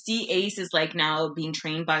 But you see Ace is like now being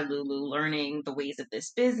trained by Lulu, learning the ways of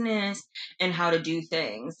this business and how to do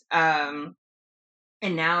things. And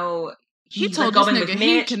now he told this nigga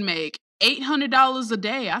he can make $800 a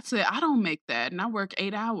day. I said, I don't make that, and I work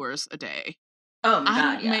 8 hours a day. Oh my God,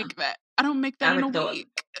 I don't make that. I don't make that in a week.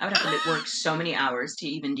 I would have to work so many hours to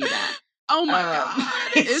even do that. Oh my God.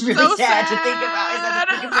 It's really so sad to think about.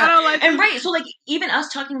 I don't like and right, so like even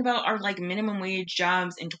us talking about our like minimum wage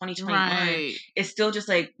jobs in 2021 is still just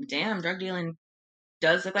like, damn, drug dealing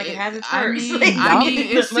does look like it has its perks.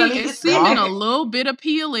 It's seeming a little bit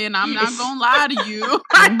appealing. I'm not gonna lie to you.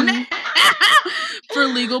 For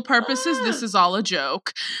legal purposes, this is all a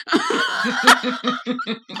joke.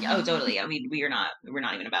 Oh, totally. I mean, we're not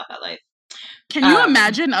even about that life. Can you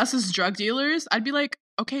imagine us as drug dealers? I'd be like,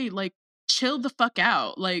 okay, like chill the fuck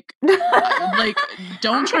out. Like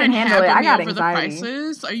don't try and haggle me over the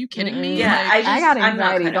prices. Are you kidding me? Yeah, like, I got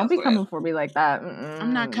anxiety. Don't be coming for me like that.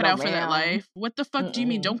 I'm not cut out for that life. What the fuck do you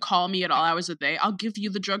mean? Don't call me at all hours of the day. I'll give you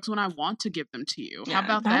the drugs when I want to give them to you. How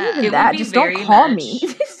about that? Even that. Just don't call me.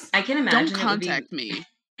 I can imagine. Don't contact me.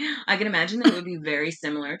 I can imagine that it would be very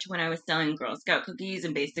similar to when I was selling Girl Scout cookies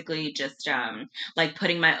and basically just like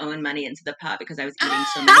putting my own money into the pot because I was eating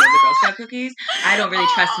so many of the Girl Scout cookies. I don't really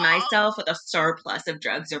trust myself with a surplus of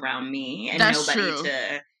drugs around me and nobody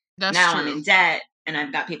to. Now I'm in debt and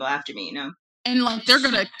I've got people after me, you know. And like they're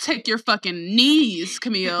gonna take your fucking knees,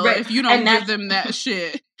 Camille, if you don't give them that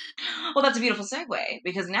shit. Well, that's a beautiful segue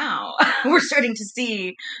because now we're starting to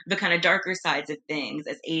see the kind of darker sides of things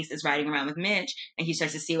as Ace is riding around with Mitch and he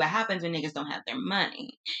starts to see what happens when niggas don't have their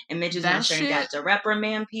money. And Mitch is now starting to have to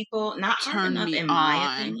reprimand people. Not hard enough, in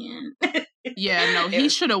my opinion. Yeah, no, he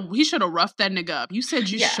should have roughed that nigga up. You said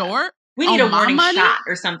you short? We need a warning shot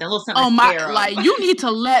or something. A little something. Like you need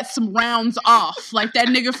to let some rounds off, like that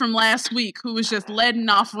nigga from last week who was just letting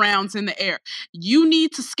off rounds in the air. You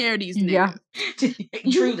need to scare these niggas. Yeah.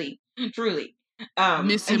 truly.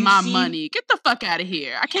 Missing my money. Get the fuck out of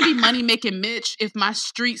here. I can't be money making Mitch if my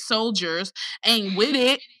street soldiers ain't with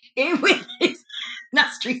it. Ain't with it.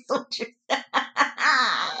 Not street soldiers.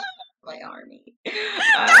 My army.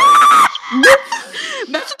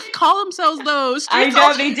 That's what they call themselves, though. I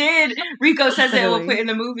know they did. Rico says it will put in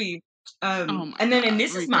the movie. And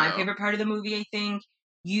this is my favorite part of the movie, I think.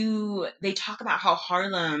 They talk about how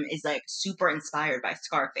Harlem is like super inspired by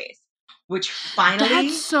Scarface, which finally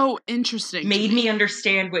that's so interesting. Made me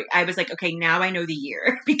understand what I was like, okay, now I know the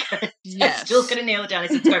year because I still couldn't nail it down. I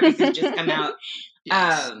said Scarface has just come out.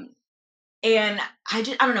 Yes. And I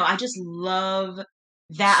don't know, I just love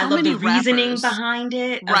that. I love the reasoning behind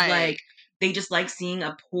it. Of like they just like seeing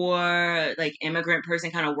a poor like immigrant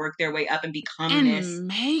person kind of work their way up and become this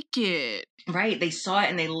make it. Right. They saw it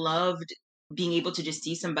and they loved being able to just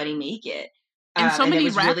see somebody make it. And so and it many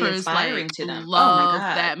was really rappers inspiring like to them. Oh my love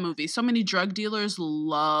God. that movie. So many drug dealers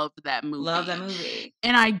love that movie. Love that movie.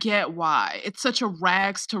 And I get why. It's such a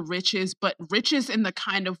rags to riches, but riches in the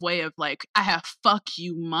kind of way of like, I have fuck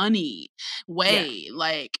you money way. Yeah.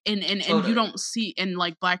 Like, and Totally. you don't see, and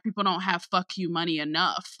like black people don't have fuck you money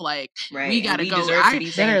enough. Like, Right. we gotta and we go. deserve to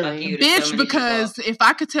be saying fuck you to bitch, so many because people. if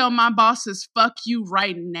I could tell my bosses fuck you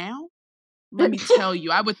right now, let me tell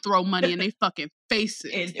you, I would throw money in their fucking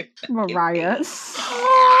faces. Mariah.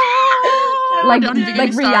 Oh, like don't even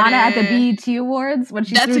get me Rihanna at the started. BET Awards when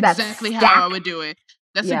she That's threw exactly that how I stack. would do it.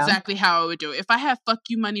 That's exactly how I would do it. If I had fuck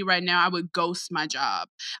you money right now, I would ghost my job.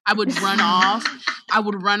 I would run off. I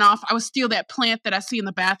would steal that plant that I see in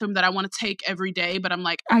the bathroom that I want to take every day, but I'm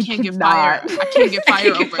like, I can't get fired. I can't get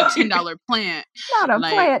fired over a $10 plant. Not a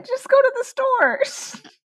plant. Just go to the stores.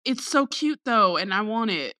 It's so cute though, and I want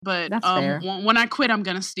it. But that's fair. When I quit, I'm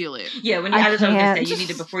gonna steal it. Yeah, when I was gonna say, you need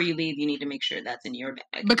to, before you leave, you need to make sure that's in your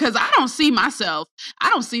bag. Because I don't see myself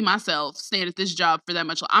staying at this job for that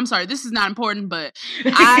much. I'm sorry, this is not important, but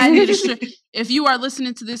I need if you are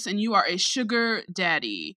listening to this and you are a sugar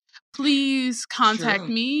daddy, please contact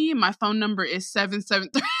me. My phone number is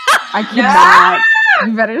 773. I cannot.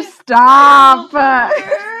 You better stop.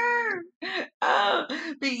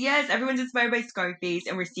 But yes, everyone's inspired by Scarface,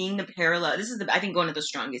 and we're seeing the parallel. This is, I think, one of the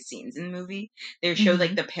strongest scenes in the movie. They show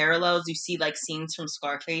like the parallels. You see like scenes from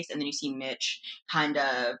Scarface, and then you see Mitch kind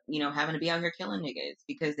of, having to be out here killing niggas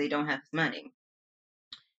because they don't have his money.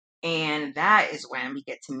 And that is when we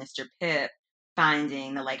get to Mr. Pip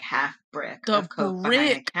finding the like half brick of coke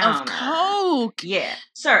behind the counter. Coke. Yeah,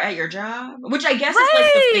 sir, at your job, which I guess is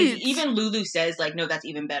like the place. Even Lulu says like, no, that's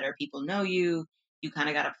even better. People know you. You kind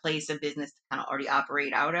of got a place of business to kind of already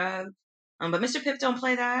operate out of. But Mr. Pip don't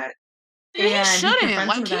play that. And he shouldn't.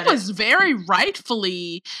 Like, he was very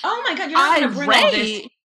rightfully. Oh my God, you're not going to bring all this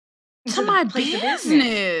to my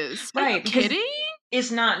business. Right? Are you kidding?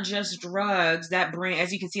 It's not just drugs that bring,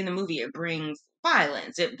 as you can see in the movie, it brings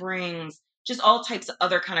violence. It brings just all types of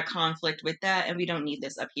other kind of conflict with that, and we don't need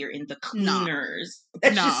this up here in the cleaners.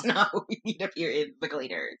 That's just not what we need up here in the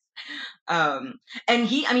cleaners. And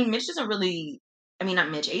Mitch doesn't really, not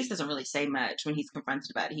Mitch, Ace doesn't really say much when he's confronted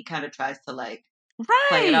about it. He kind of tries to like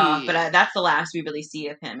play it off, but that's the last we really see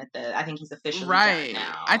of him I think he's officially done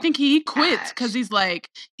now. I think he quits because he's like,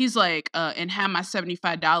 and have my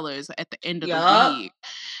 $75 at the end of the week.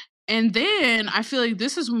 And then I feel like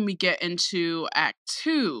this is when we get into Act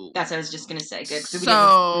 2. That's what I was just gonna say. Good, so we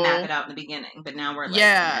didn't map it out in the beginning, but now we're like, in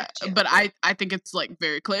Act 2. But I think it's like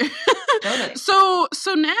very clear. Totally. So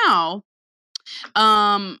now,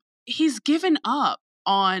 he's given up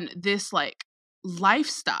on this like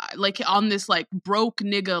lifestyle, like on this like broke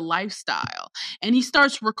nigga lifestyle, and he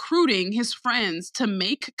starts recruiting his friends to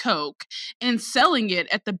make coke and selling it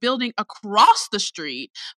at the building across the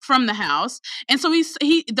street from the house. And so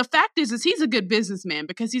the fact is he's a good businessman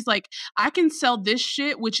because he's like, I can sell this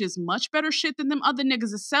shit, which is much better shit than them other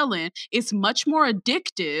niggas are selling. It's much more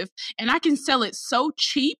addictive, and I can sell it so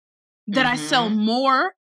cheap that I sell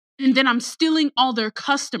more. And then I'm stealing all their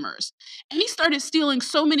customers. And he started stealing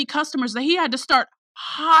so many customers that he had to start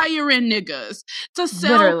hiring niggas to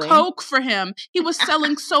sell coke for him. He was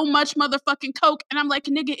selling so much motherfucking coke. And I'm like,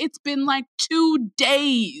 nigga, it's been like 2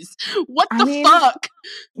 days. What the fuck?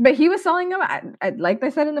 But he was selling them, like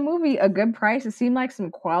they said in the movie, a good price. It seemed like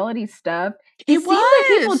some quality stuff. It seemed like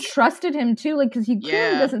people trusted him too, like because he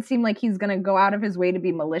clearly doesn't seem like he's gonna go out of his way to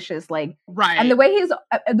be malicious. Like, and the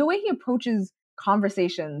way he approaches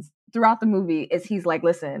conversations throughout the movie is he's like,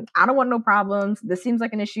 listen, I don't want no problems. This seems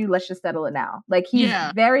like an issue. Let's just settle it now. Like, he's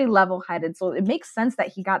very level-headed. So it makes sense that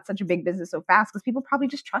he got such a big business so fast because people probably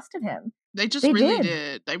just trusted him. They really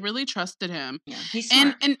did. They really trusted him. Yeah, he's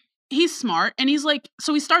smart. And he's smart. And he's like,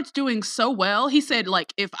 so he starts doing so well. He said,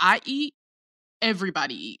 like, if I eat,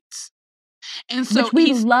 everybody eats. And so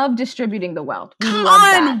we love distributing the wealth.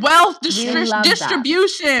 Wealth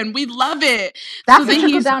distribution. We love it. That's the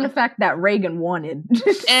trickle down effect that Reagan wanted.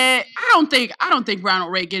 I don't think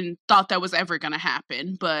Ronald Reagan thought that was ever going to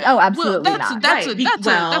happen. But absolutely not.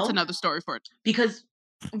 That's another story for it. Because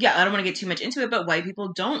I don't want to get too much into it, but white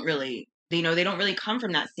people don't really. They don't really come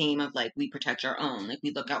from that theme of like, we protect our own, like we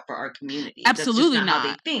look out for our community. Absolutely That's just not not how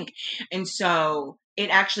they think. And so it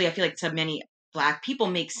actually, I feel like to many Black people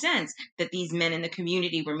makes sense that these men in the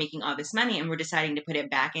community were making all this money and we're deciding to put it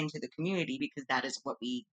back into the community because that is what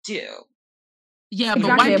we do. Yeah,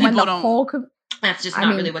 but white people don't. That's just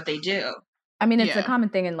not really what they do. I mean, it's a common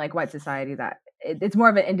thing in like white society that it's more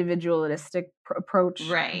of an individualistic approach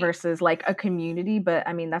Right. versus like a community. But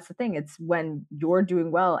I mean, that's the thing. It's when you're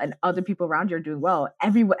doing well and other people around you are doing well.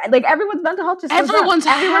 Everyone's mental health just goes up. Everyone's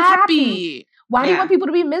happy. Why do you want people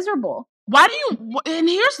to be miserable? Why do you? And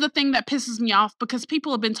here's the thing that pisses me off, because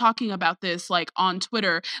people have been talking about this like on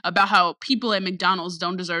Twitter about how people at McDonald's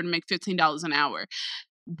don't deserve to make $15 an hour.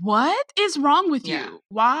 What is wrong with you?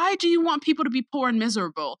 Why do you want people to be poor and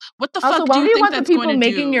miserable? What the fuck do you think that's going to do? Why do you want the people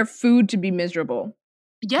making your food to be miserable?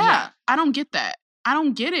 Yeah, I don't get that. I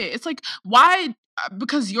don't get it. It's like, why?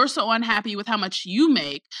 Because you're so unhappy with how much you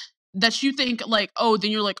make that you think like, oh,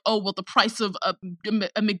 then you're like, oh, well, the price of a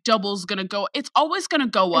McDouble is going to go. It's always going to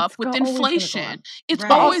go up with inflation. It's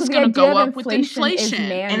always going to go up with inflation.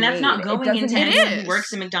 And that's not going into anyone who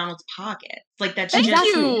works in McDonald's pocket. Like, that's Thank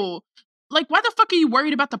you. Like, why the fuck are you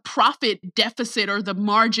worried about the profit deficit or the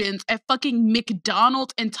margins at fucking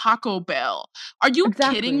McDonald's and Taco Bell? Are you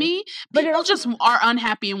kidding me? People just are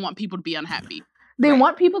unhappy and want people to be unhappy. They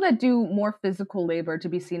want people that do more physical labor to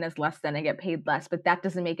be seen as less than and get paid less, but that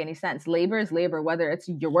doesn't make any sense. Labor is labor, whether it's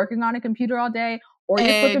you're working on a computer all day or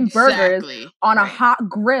you're flipping burgers on a hot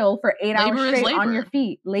grill for 8 hours straight on your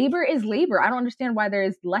feet. Labor is labor. I don't understand why there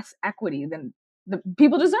is less equity than the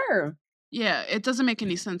people deserve. Yeah, it doesn't make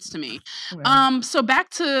any sense to me. Right. So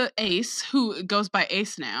back to Ace, who goes by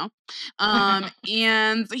Ace now. And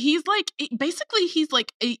he's like, basically he's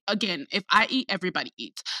like, again, if I eat, everybody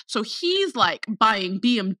eats. So he's like buying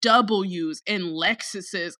BMWs and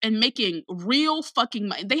Lexuses and making real fucking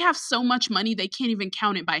money. They have so much money, they can't even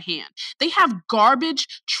count it by hand. They have garbage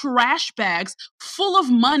trash bags full of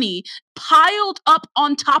money piled up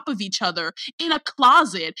on top of each other in a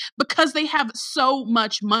closet because they have so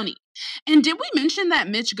much money. And did we mention that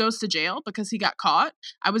Mitch goes to jail because he got caught?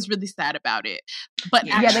 I was really sad about it. But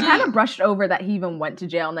actually, they kind of brushed over that he even went to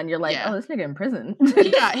jail, and then you're like, oh, this nigga in prison.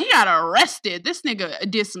 he got arrested. This nigga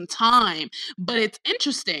did some time. But it's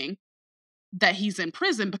interesting that he's in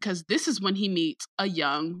prison because this is when he meets a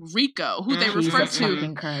young Rico, who they refer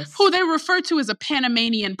to as a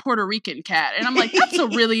Panamanian Puerto Rican cat. And I'm like, that's a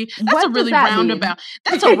really roundabout.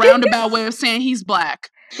 That's a roundabout way of saying he's black.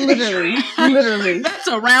 Literally. That's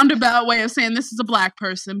a roundabout way of saying this is a black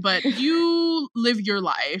person, but you live your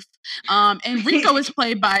life. And Rico is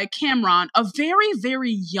played by Cameron, a very,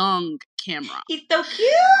 very young Cameron. He's so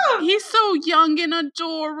cute. He's so young and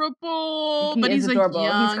adorable. He's adorable.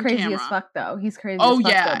 He's crazy Cameron. As fuck, though. He's crazy as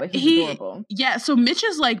fuck, though, but he's adorable. Yeah, so Mitch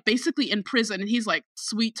is like basically in prison and he's like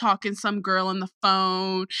sweet talking some girl on the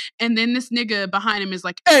phone. And then this nigga behind him is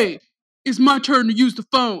like, hey, it's my turn to use the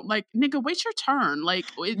phone. Like, nigga, wait your turn. Like,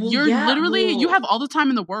 you have all the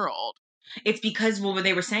time in the world. It's because, what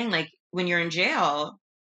they were saying, like, when you're in jail,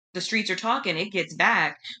 the streets are talking, it gets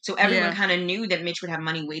back. So everyone kind of knew that Mitch would have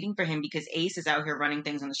money waiting for him because Ace is out here running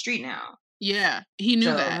things on the street now. Yeah, he knew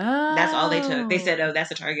that. That's all they took. They said, "Oh, that's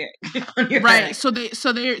a target." On your right. back. So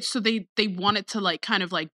they wanted to like kind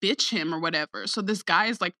of like bitch him or whatever. So this guy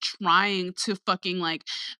is like trying to fucking like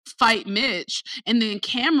fight Mitch, and then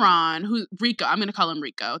Cameron, who Rico, I'm gonna call him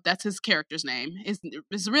Rico. That's his character's name.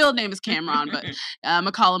 His real name is Cameron, but I'm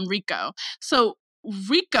gonna call him Rico. So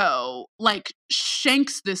Rico like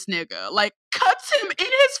shanks this nigga, like cuts him in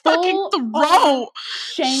his fucking throat,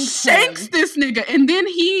 shanks this nigga, and then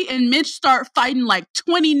he and Mitch start fighting like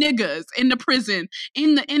 20 niggas in the prison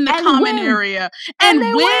in the common area and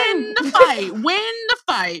win the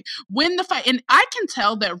fight. And I can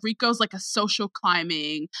tell that Rico's like a social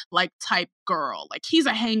climbing like type girl, like he's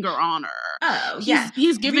a hanger-oner.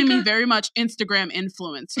 He's giving me very much Instagram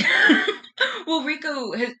influencer. Well,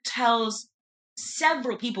 Rico tells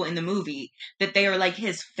several people in the movie that they are like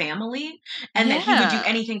his family and that he would do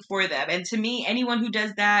anything for them. And to me, anyone who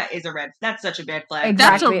does that is that's such a red flag.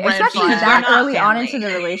 Exactly. Especially that early on into the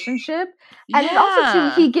relationship. And it also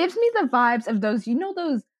too, he gives me the vibes of those,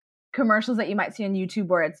 those commercials that you might see on YouTube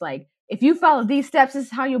where it's like, if you follow these steps, this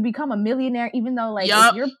is how you'll become a millionaire, even though like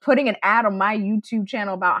if you're putting an ad on my YouTube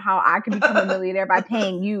channel about how I can become a millionaire by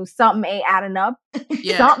paying you, something ain't adding up.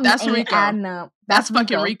 That's Rico. Adding up. That's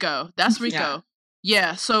fucking Rico. That's Rico.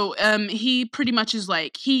 Yeah, so he pretty much is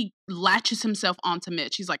like, he latches himself onto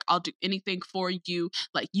Mitch. He's like, I'll do anything for you.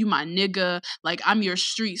 Like, you my nigga. Like, I'm your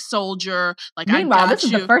street soldier. Like, meanwhile, this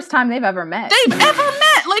is the first time they've ever met.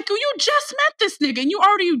 Like, you just met this nigga and you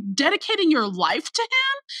already dedicating your life to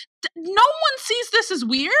him? No one sees this as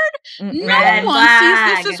weird. No one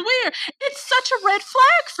sees this as weird. It's such a red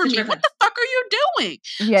flag for me. What the fuck are you doing?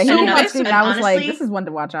 Yeah, I was like, this is one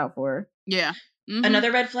to watch out for. Yeah.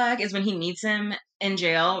 Another red flag is when he meets him in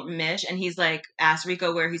jail, Mitch, and he's like, asks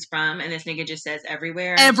Rico where he's from, and this nigga just says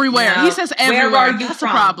everywhere. Everywhere. No. He says everywhere. Where are you That's from?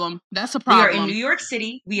 a problem. That's a We are problem. in New York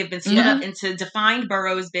City. We have been split up into defined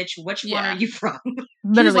boroughs, bitch. Which one are you from?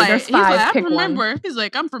 Literally, there's five. I pick remember. one. He's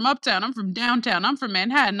like, I'm from Uptown. I'm from Downtown. I'm from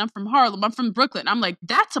Manhattan. I'm from Harlem. I'm from Brooklyn. I'm like,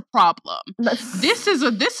 that's a problem. This is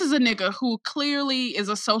a nigga who clearly is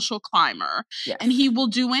a social climber, and he will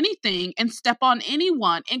do anything and step on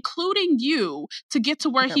anyone, including you, to get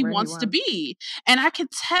to where he wants to be. And I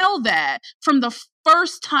could tell that from the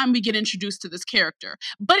first time we get introduced to this character.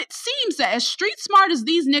 But it seems that as street smart as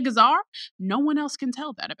these niggas are, no one else can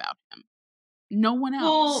tell that about him. No one else.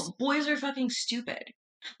 Well, boys are fucking stupid.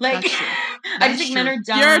 Like, I just think men are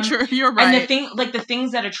dumb. You're right. And the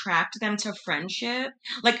things that attract them to friendship,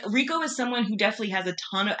 like Rico is someone who definitely has a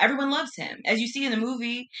ton of. Everyone loves him, as you see in the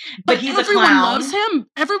movie. But he's a clown. Loves him.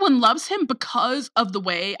 Everyone loves him because of the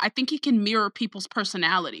way I think he can mirror people's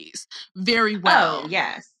personalities very well.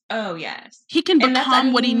 Oh yes. He can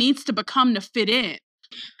become what he needs to become to fit in.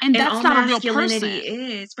 And that's not a real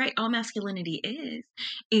person. All masculinity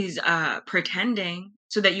is pretending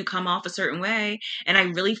so that you come off a certain way. And I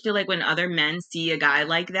really feel like when other men see a guy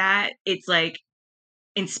like that, it's like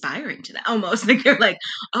inspiring to them almost. Like they're like,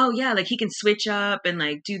 oh yeah, like he can switch up and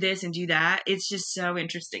like do this and do that. It's just so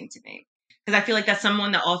interesting to me. Because I feel like that's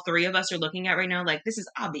someone that all three of us are looking at right now. Like, this is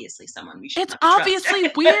obviously someone we should. It's obviously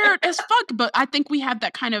weird as fuck, but I think we have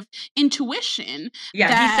that kind of intuition.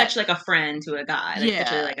 Yeah, he's such like a friend to a guy. Like,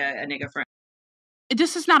 such like a nigga friend.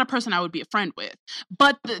 This is not a person I would be a friend with.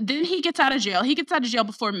 But then he gets out of jail. He gets out of jail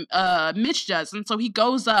before Mitch does. And so he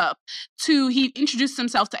goes up he introduces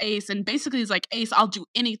himself to Ace and basically he's like, Ace, I'll do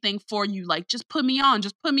anything for you. Like, just put me on,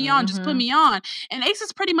 just put me on, just put me on. And Ace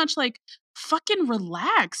is pretty much like, fucking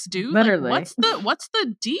relax, dude. Literally. Like, what's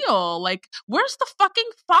the deal? Like, where's the fucking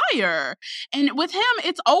fire? And with him,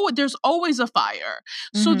 there's always a fire.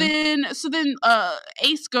 So then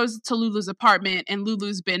Ace goes to Lulu's apartment and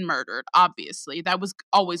Lulu's been murdered. Obviously, that was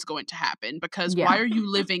always going to happen because why are you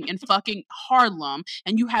living in fucking Harlem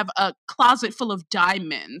and you have a closet full of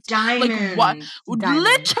diamonds? Like what?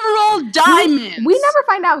 Literal diamonds. We never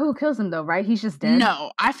find out who kills him though, right? He's just dead.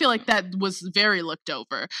 No, I feel like that was very looked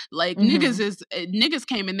over. Like niggas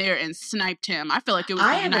came in there and sniped him. I feel like it was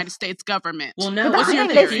the United States government. Well, no, what's your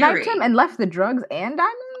theory? They sniped him and left the drugs and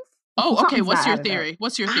diamonds? Oh, okay. What's your theory?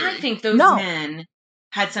 I think those men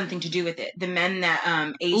had something to do with it. The men that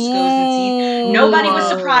Ace goes and sees. Nobody was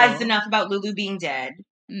surprised enough about Lulu being dead.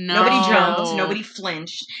 No. Nobody jumped. Nobody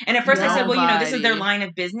flinched. And at first I said, well, this is their line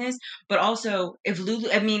of business. But also, if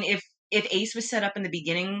Ace was set up in the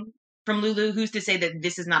beginning from Lulu, who's to say that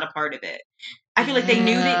this is not a part of it? I feel like they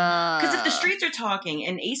knew that, because if the streets are talking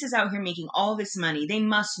and Ace is out here making all this money, they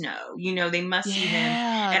must know, they must see him.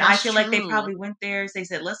 And I feel like they probably went there. So they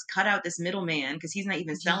said, let's cut out this middleman because he's not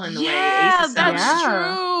even selling the way Ace is selling. That's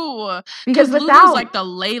true. Because Lulu's like the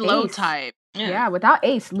lay low type. Yeah, without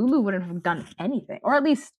Ace, Lulu wouldn't have done anything. Or at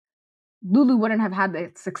least Lulu wouldn't have had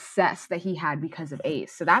the success that he had because of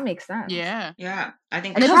Ace. So that makes sense. Yeah. I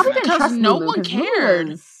think and they probably didn't trust no Lulu, one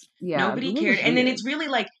cared. Nobody cared. And then it's really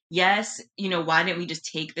like, yes, why didn't we just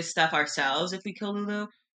take this stuff ourselves if we kill Lulu?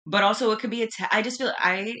 But also it could be a test. I just feel,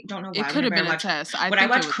 I don't know why. It could have been a test. When I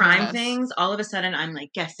watch crime things, all of a sudden I'm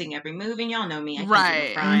like guessing every move, and y'all know me. I think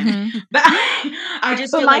crime. But I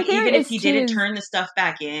just feel like even if he didn't turn the stuff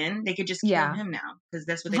back in, they could just kill him now. Because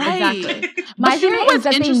that's what they did. Exactly. My theory is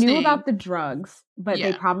that they knew about the drugs, but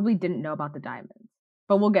they probably didn't know about the diamonds.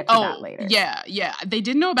 But we'll get to that later. Yeah. They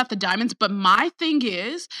didn't know about the diamonds, but my thing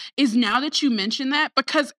is now that you mention that,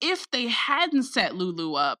 because if they hadn't set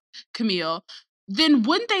Lulu up, Camille, then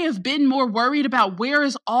wouldn't they have been more worried about where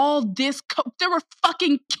is all this there were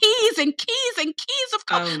fucking keys and keys and keys of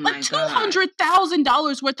like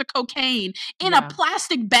 $200,000 worth of cocaine in a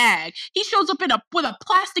plastic bag. He shows up with a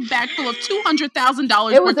plastic bag full of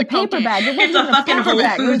 $200,000 worth of cocaine. Bag. It's a fucking Whole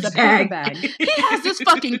Foods bag. He has this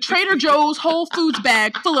fucking Trader Joe's Whole Foods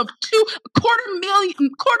bag full of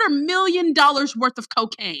 $250,000 worth of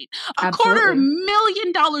cocaine.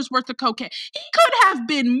 $250,000 worth of cocaine. He could have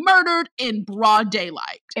been murdered in broad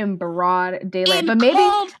daylight. But maybe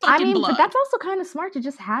but that's also kind of smart to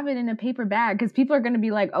just have it in a paper bag because people are going to be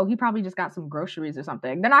like, oh, he probably just got some groceries or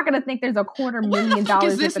something. They're not going to think there's $250,000. Where the fuck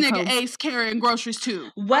is this nigga Ace carrying groceries to?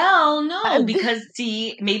 Well, no, because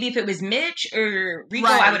see, maybe if it was Mitch or Rico,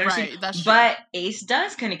 I would understand. But Ace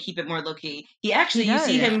does kind of keep it more low key. He actually, you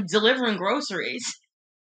see him delivering groceries.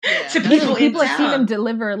 To people have seen him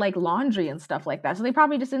deliver like laundry and stuff like that, so they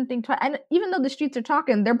probably just didn't think twice. And even though the streets are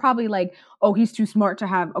talking, they're probably like, "Oh, he's too smart to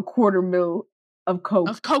have $250,000 of coke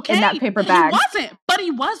of cocaine in that paper bag. He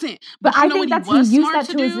wasn't. But you I know think what he used smart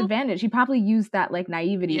that to his do? advantage. He probably used that like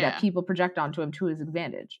naivety Yeah. that people project onto him to his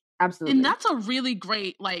advantage. Absolutely. And that's a really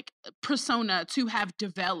great like persona to have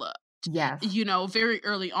developed. Yes. You know, very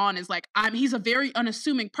early on is like, he's a very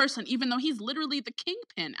unassuming person, even though he's literally the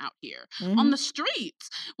kingpin out here on the streets,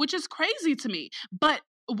 which is crazy to me. But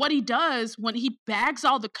what he does when he bags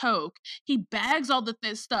all the coke, he bags all the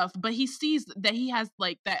stuff, but he sees that he has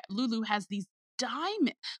like that Lulu has these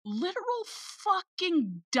literal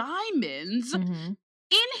fucking diamonds in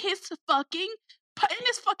his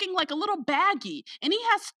fucking like a little baggie, and he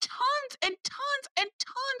has tons and tons and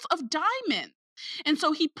tons of diamonds. And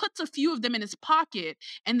so he puts a few of them in his pocket,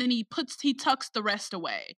 and then he tucks the rest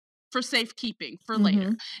away for safekeeping for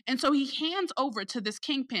later. And so he hands over to this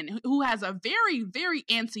kingpin who has a very, very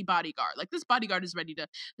antsy bodyguard. Like, this bodyguard is ready to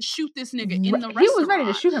shoot this nigga in the restaurant. He was ready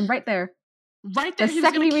to shoot him right there. Right there. The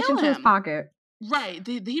second he reached into his pocket. Right.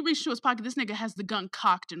 He reached to his pocket. This nigga has the gun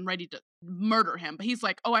cocked and ready to murder him. But he's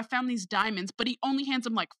like, oh, I found these diamonds. But he only hands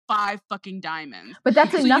him like 5 fucking diamonds. But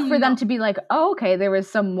that's enough for them to be like, oh, okay, there was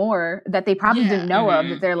some more that they probably didn't know of.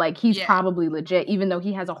 That they're like, he's probably legit, even though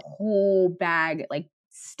he has a whole bag like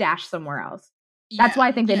stashed somewhere else. That's why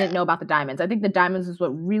I think they didn't know about the diamonds. I think the diamonds is what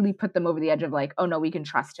really put them over the edge of like, oh no, we can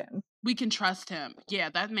trust him. We can trust him. Yeah,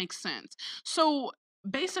 that makes sense. So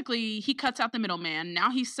basically, he cuts out the middleman. Now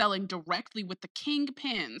he's selling directly with the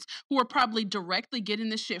kingpins, who are probably directly getting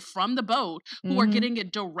this shit from the boat, who are getting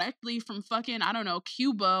it directly from fucking, I don't know,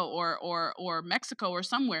 Cuba or Mexico or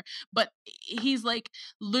somewhere. But he's like,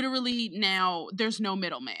 literally now there's no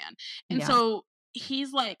middleman. And so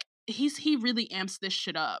he's like, he really amps this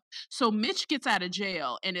shit up. So Mitch gets out of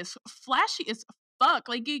jail and is flashy as fuck.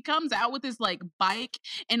 Like, he comes out with his like bike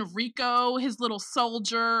and Rico, his little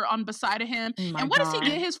soldier, on beside of him. And what does he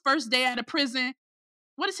get his first day out of prison?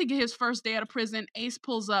 Ace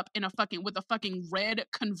pulls up in with a fucking red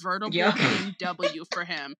convertible BMW for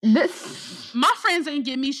him. My friends ain't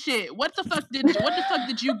give me shit. What the fuck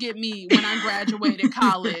did you get me when I graduated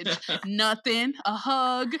college? Nothing. A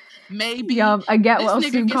hug, maybe. I get this well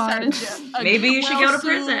soon card. Maybe you should go to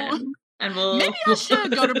prison. And maybe I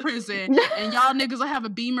should go to prison, and y'all niggas will have a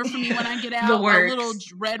Beamer for me when I get out, a little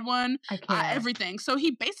red one, everything. So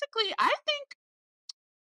he basically, I think,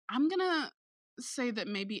 I'm gonna say that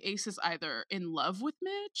maybe Ace is either in love with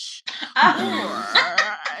Mitch, or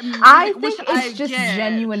I think it's just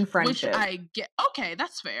genuine friendship. Which I get. Okay,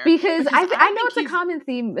 that's fair. Because I know it's a common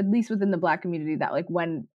theme, at least within the Black community, that like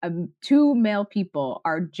when 2 male people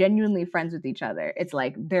are genuinely friends with each other, it's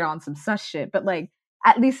like they're on some sus shit. But like,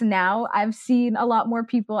 at least now I've seen a lot more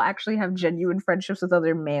people actually have genuine friendships with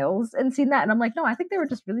other males and seen that. And I'm like, no, I think they were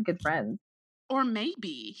just really good friends. Or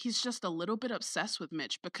maybe he's just a little bit obsessed with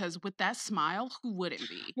Mitch, because with that smile, who wouldn't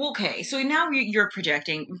be? Well, okay, so now you're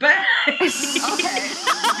projecting, but okay,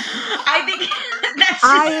 I think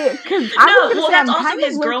that's also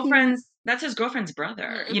his girlfriend's. That's his girlfriend's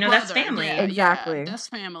brother. You know, that's family. Yeah, exactly. Yeah, that's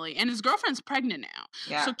family. And his girlfriend's pregnant now.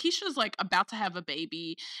 Yeah. So Keisha's like about to have a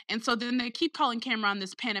baby. And so then they keep calling Cameron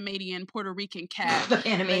this Panamanian Puerto Rican cat. The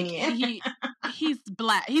Panamanian. Like, he's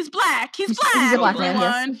black. He's black. He's a black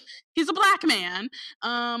man, yes. He's a black man.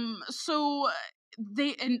 So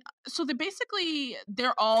they basically,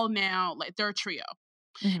 they're all now like, they're a trio.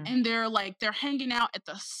 And they're hanging out at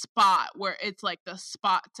the spot where it's like the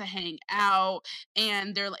spot to hang out,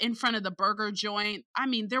 and they're in front of the burger joint. I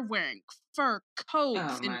mean, they're wearing fur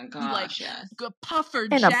coats puffer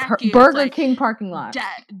in jackets, a Burger King parking lot.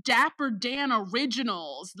 Dapper Dan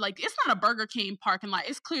originals. Like, it's not a Burger King parking lot.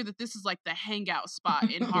 It's clear that this is like the hangout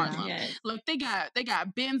spot in Harlem. Yes. Like, they got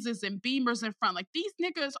Benzes and Beamers in front. Like, these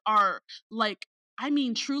niggas are like, I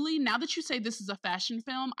mean, truly, now that you say this is a fashion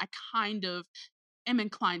film, I kind of am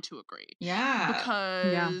inclined to agree. Yeah.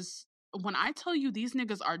 Because when I tell you these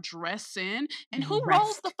niggas are dressing, and who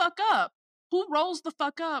rolls the fuck up? Who rolls the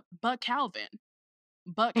fuck up but Calvin?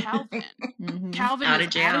 Calvin Out is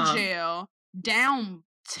of jail. out of jail, down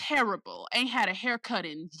terrible, ain't had a haircut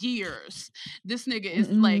in years. This nigga is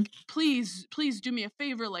like, please do me a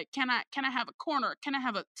favor, like, can I have a corner, can I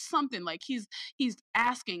have a something? Like, he's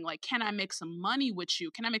asking, like, can I make some money with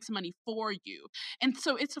you, can I make some money for you? And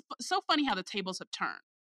so it's so funny how the tables have turned,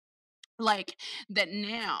 like, that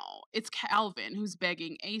now it's Calvin who's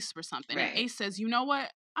begging Ace for something, and Ace says, you know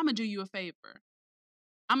what, I'm gonna do you a favor.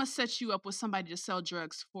 I'm going to set you up with somebody to sell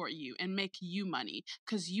drugs for you and make you money,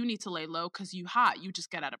 because you need to lay low because you hot. You just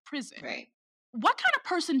got out of prison. Right. What kind of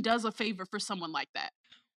person does a favor for someone like that?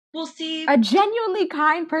 Well, see. A genuinely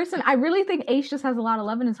kind person. I really think Ace just has a lot of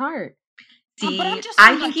love in his heart. See, but I'm just I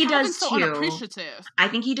saying, think like, he Calvin's does so too. unappreciative. I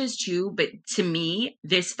think he does too, but to me,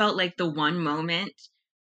 this felt like the one moment,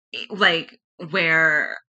 like,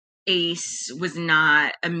 where Ace was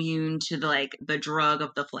not immune to the drug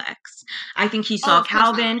of the flex. I think he Oh, saw of course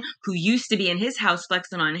not. Calvin, who used to be in his house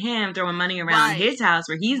flexing on him, throwing money around Right. his house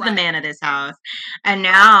where he's the Right. man of this house, and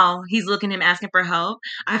now he's looking at him asking for help.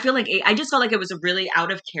 I feel like I just felt like it was a really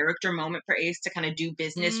out of character moment for Ace to kind of do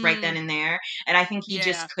business right then and there, and I think he Yeah.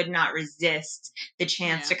 just could not resist the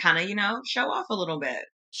chance Yeah. to kind of show off a little bit.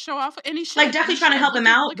 Show off, and he should. Like, And definitely he trying to should. help him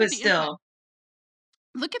out, Look but at the empire. still.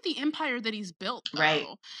 Look at the empire that he's built, though. Right.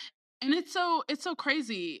 And it's so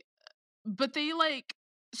crazy. But they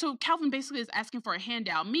so Calvin basically is asking for a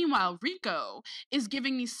handout. Meanwhile, Rico is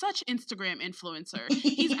giving me such Instagram influencer.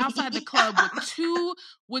 He's outside the club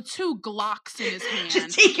with two Glocks in his hand.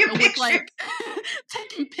 Just taking with pictures.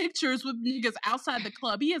 taking pictures with niggas outside the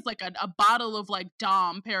club. He has like a bottle of like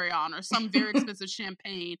Dom Perignon or some very expensive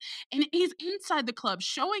champagne. And he's inside the club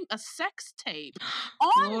showing a sex tape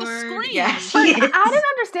on the screen. Yes, I didn't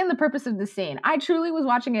understand the purpose of the scene. I truly was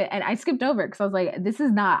watching it and I skipped over it because I was like, this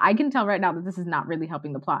is not, I can tell right now that this is not really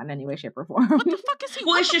helping the plot in any way, shape, or form. What the fuck is he?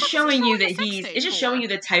 Well, What it's the just fuck is he showing you showing that a sex tape it's just for? showing you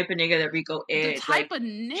the type of nigga that Rico is. The type of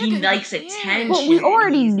nigga he likes attention. But we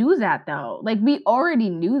already knew that though. Like we already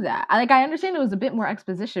knew that. I understand it was a bit more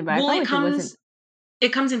exposition, but I felt like it wasn't.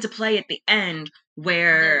 It comes into play at the end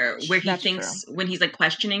where he That's thinks true. when he's like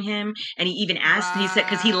questioning him, and he even asks, he said,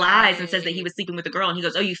 because he lies and says that he was sleeping with a girl, and he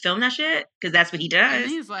goes, "Oh, you filmed that shit?" Because that's what he does. And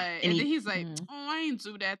he's like, "Oh, I ain't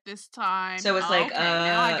do that this time." So it's okay,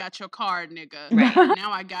 now I got your card, nigga. Right.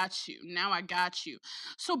 Now I got you. Now I got you.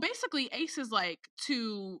 So basically, Ace is like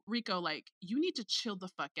to Rico, like, you need to chill the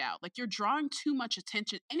fuck out. Like, you're drawing too much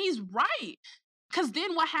attention, and he's right. Because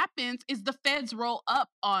then what happens is the feds roll up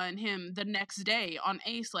on him the next day on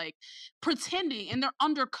Ace, like pretending, and they're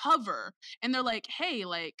undercover, and they're like, "Hey,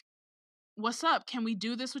 like, what's up? Can we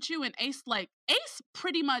do this with you?" And Ace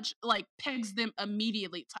pretty much like pegs them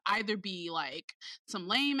immediately to either be like some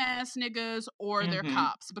lame ass niggas or they're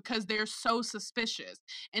cops because they're so suspicious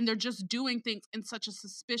and they're just doing things in such a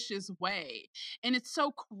suspicious way. And it's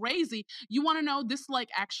so crazy. You want to know, this like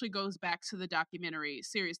actually goes back to the documentary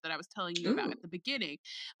series that I was telling you about at the beginning.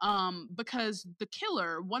 Because the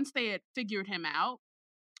killer, once they had figured him out,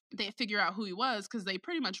 they figure out who he was because they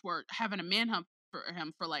pretty much were having a manhunt for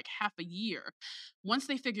him for like half a year. Once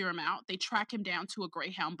they figure him out, they track him down to a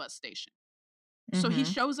Greyhound bus station. So he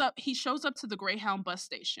shows up to the Greyhound bus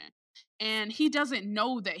station, and he doesn't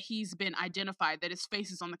know that he's been identified, that his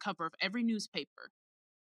face is on the cover of every newspaper.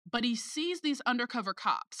 But he sees these undercover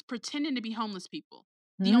cops pretending to be homeless people.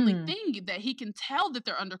 The only thing that he can tell that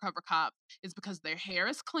they're undercover cops is because their hair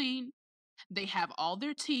is clean, they have all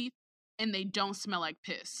their teeth, and they don't smell like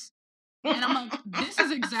piss. And I'm like, this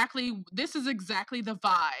is exactly the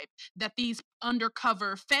vibe that these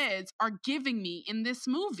undercover feds are giving me in this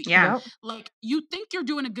movie. Yeah. Yep. Like, you think you're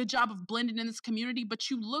doing a good job of blending in this community,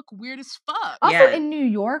 but you look weird as fuck. Also, in New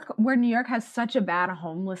York, where New York has such a bad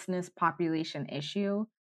homelessness population issue,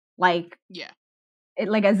 like,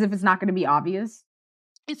 like as if it's not going to be obvious.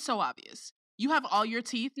 It's so obvious. You have all your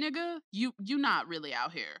teeth, nigga. You not really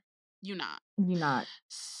out here. You not.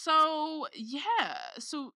 So yeah.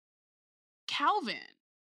 So Calvin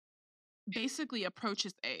basically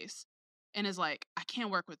approaches Ace and is like, "I can't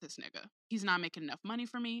work with this nigga. He's not making enough money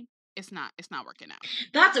for me. It's not working out."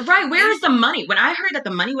 That's right. Where is the money? When I heard that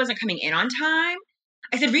the money wasn't coming in on time,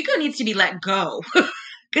 I said Rico needs to be let go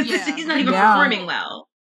because he's not even performing well.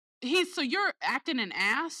 So you're acting an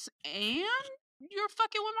ass and you're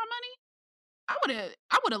fucking with my money? I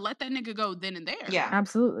would have let that nigga go then and there. Yeah,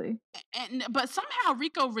 absolutely. But somehow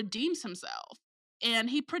Rico redeems himself. And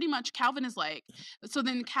he pretty much, Calvin is like,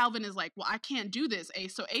 well, I can't do this,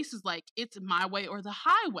 Ace. So Ace is like, it's my way or the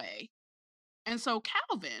highway. And so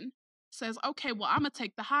Calvin says, okay, well, I'm going to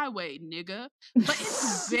take the highway, nigga. But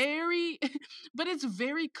it's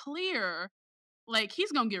very clear, like,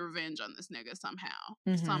 he's going to get revenge on this nigga somehow,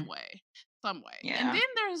 some way. Yeah. And then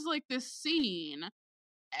there's like this scene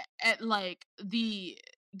at like the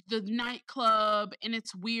nightclub, and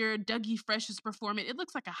it's weird. Dougie Fresh is performing. It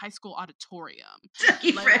looks like a high school auditorium.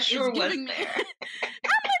 Dougie Fresh sure was there. I'm like,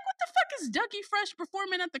 what the fuck is Dougie Fresh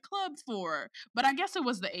performing at the club for? But I guess it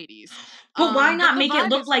was the 80s. But why not make it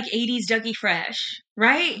look like 80s Dougie Fresh,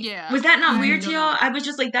 right? Yeah. Was that not weird to y'all? I was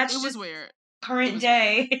just like, that's just weird. Current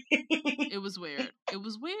day. It was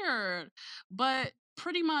weird. But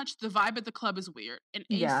pretty much the vibe at the club is weird, and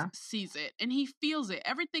Ace sees it and he feels it.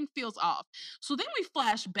 Everything feels off. So then we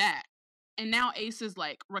flash back, and now Ace is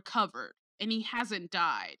like recovered and he hasn't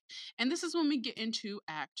died. And this is when we get into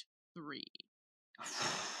Act 3.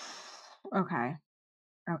 Okay.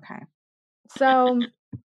 So,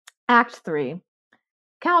 Act 3.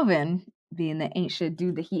 Calvin, being the ancient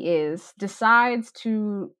dude that he is, decides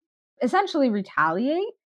to essentially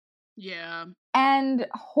retaliate Yeah. and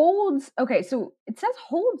holds. Okay, so it says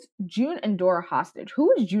holds June and Dora hostage.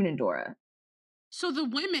 Who is June and Dora? So the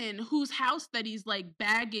women whose house that he's like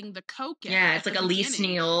bagging the coke at. Yeah, it's at like the Elise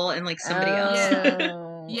beginning. Neal and like somebody else.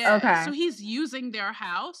 Oh, Yeah. okay. So he's using their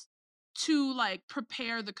house to like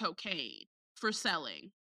prepare the cocaine for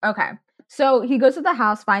selling. Okay. So he goes to the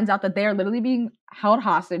house, finds out that they're literally being held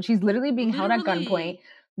hostage. He's literally being held at gunpoint.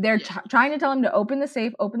 They're trying to tell him to open the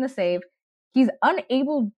safe. He's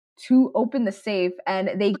unable to open the safe, and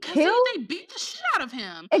they kill. They beat the shit out of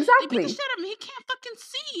him. Exactly. They beat the shit out of him. He can't fucking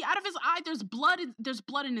see out of his eye. There's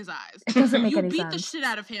blood in his eyes. It doesn't make any sense. You beat the shit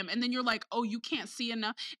out of him, and then you're like, oh, you can't see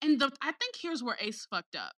enough. And I think here's where Ace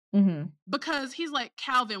fucked up. Mm-hmm. Because he's like,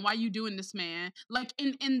 Calvin, why you doing this, man? Like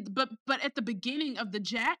but at the beginning of the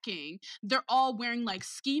jacking, they're all wearing like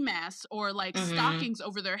ski masks or like stockings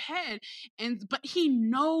over their head, but he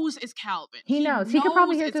knows it's Calvin. He knows. He could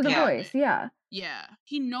probably hear through the voice. Yeah. Yeah,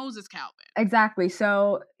 he knows it's Calvin. Exactly.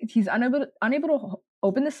 So he's unable to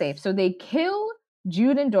open the safe. So they kill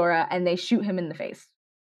Jude and Dora, and they shoot him in the face.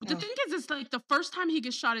 The thing is, it's like the first time he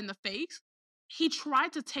gets shot in the face, he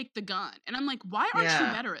tried to take the gun. And I'm like, why aren't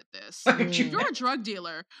you better at this? You're a drug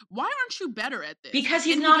dealer. Why aren't you better at this? Because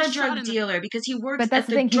he's not a drug dealer. Because he works at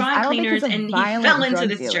the dry cleaners and he fell into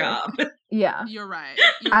this job. Yeah. You're right.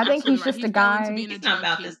 I think he's just a guy. He's not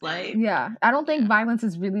about this life. Yeah. I don't think violence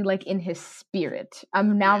is really like in his spirit.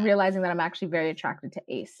 I'm now realizing that I'm actually very attracted to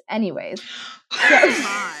Ace. Anyways.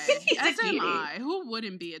 As am I. Who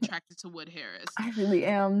wouldn't be attracted to Wood Harris? I really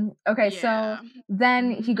am. Okay, so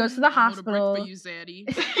then he goes to the hospital. For you, Zaddy.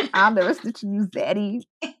 I'll never stitch you, Zaddy.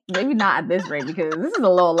 Maybe not at this rate, because this is a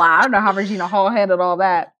little lie. I don't know how Regina Hall handled all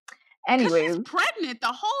that. Anyways, she's pregnant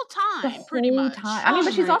the whole time, pretty much. I mean,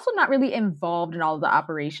 but she's also not really involved in all the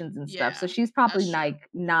operations and stuff, so she's probably like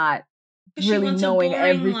not really knowing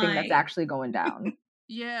everything that's actually going down.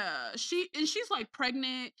 Yeah, she's like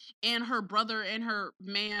pregnant, and her brother and her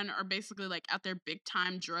man are basically like out there big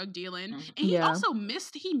time drug dealing, and he also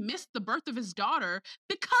missed the birth of his daughter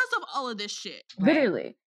because of all of this shit.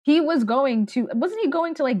 Literally. Wasn't he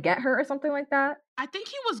going to like get her or something like that? I think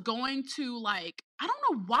he was going to like, I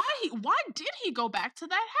don't know why did he go back to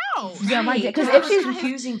that house? Yeah, why did? Because if she's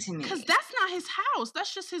confusing to me. Because that's not his house.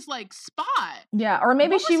 That's just his like spot. Yeah, or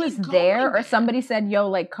maybe she was there, or somebody said, "Yo,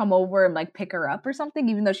 like come over and like pick her up or something,"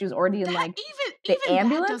 even though she was already in like the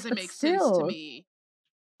ambulance. That doesn't make sense to me.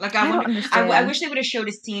 Like I wish they would have showed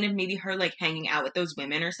a scene of maybe her like hanging out with those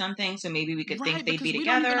women or something, so maybe we could think they'd be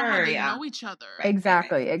together. Don't even know how they know each other.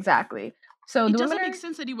 Exactly. So it doesn't make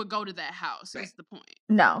sense that he would go to that house. Is the point?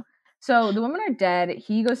 No. So the women are dead.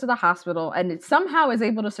 He goes to the hospital and it somehow is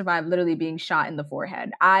able to survive literally being shot in the forehead.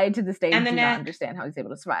 I, to this day, do not understand how he's able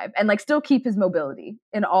to survive and like still keep his mobility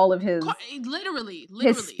in all of his literally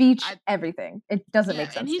his speech, everything. It doesn't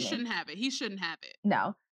make sense. And he shouldn't have it.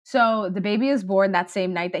 No. So the baby is born that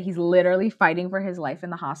same night that he's literally fighting for his life in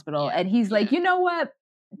the hospital. And he's like, you know what?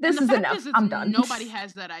 This is enough. I'm done. Nobody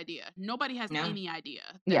has that idea. Nobody has any idea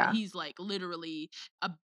that he's like literally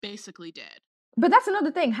basically dead. But that's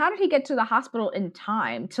another thing. How did he get to the hospital in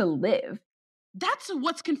time to live? That's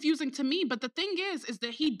what's confusing to me. But the thing is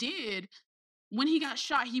that he did, when he got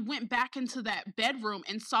shot, he went back into that bedroom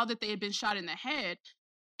and saw that they had been shot in the head.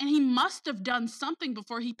 And he must have done something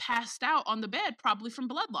before he passed out on the bed, probably from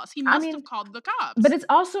blood loss. He must have called the cops. But it's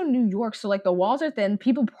also New York, so like the walls are thin.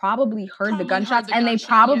 People probably heard the gunshots, and they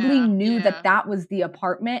probably knew that was the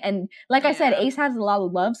apartment. And like I said, Ace has a lot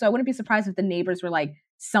of love, so I wouldn't be surprised if the neighbors were like,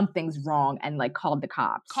 something's wrong, and like called the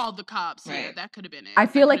cops. Yeah, that could have been it. I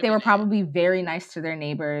feel like they were probably very nice to their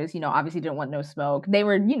neighbors. You know, obviously didn't want no smoke. They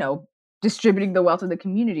were, distributing the wealth of the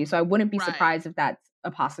community. So I wouldn't be surprised if that's a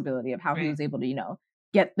possibility of how he was able to,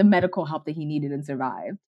 get the medical help that he needed and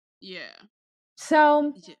survive. Yeah.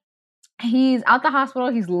 So he's out the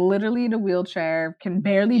hospital. He's literally in a wheelchair, can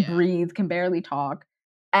barely breathe, can barely talk.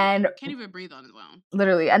 And can't even breathe on his own.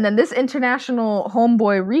 Literally. And then this international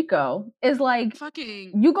homeboy Rico is like,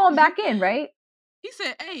 you going back in, right? He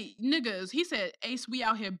said, hey, niggas. He said, Ace, we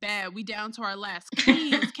out here bad. We down to our last.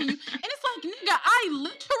 Please, can you? And it's like, nigga, I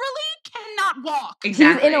literally cannot walk.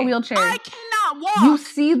 Exactly. He's in a wheelchair. I cannot walk. You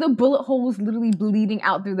see the bullet holes literally bleeding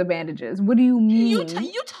out through the bandages. What do you mean?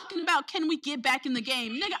 You talking about, can we get back in the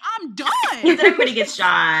game? Nigga, I'm done. Everybody gets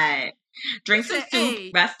shot. Drink some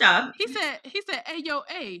soup, rest up. He said, hey, yo,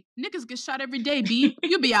 hey, niggas get shot every day, B.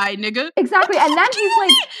 You be all right, nigga. Exactly. And then he's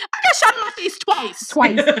like, I got shot in my face twice.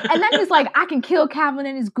 And then he's like, I can kill Calvin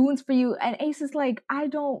and his goons for you. And Ace is like, I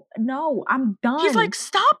don't know. I'm done. He's like,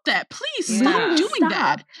 stop that. Please stop doing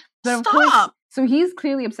that. But of course, so he's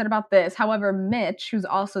clearly upset about this. However, Mitch, who's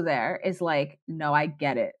also there, is like, no, I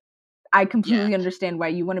get it. I completely understand why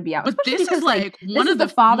you want to be out. But especially this because, is like this is the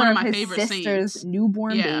father of his sister's scenes.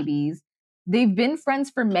 newborn babies. They've been friends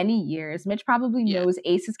for many years. Mitch probably knows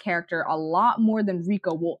Ace's character a lot more than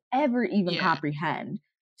Rico will ever even comprehend.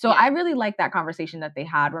 So I really like that conversation that they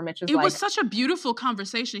had where Mitch was like... It was such a beautiful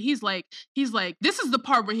conversation. He's like, this is the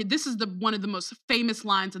part where this is one of the most famous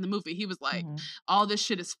lines in the movie. He was like, all this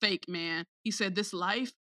shit is fake, man. He said, this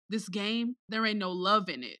life, this game, there ain't no love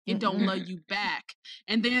in it. It don't love you back.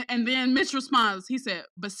 And then Mitch responds, he said,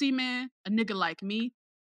 but see, man, a nigga like me,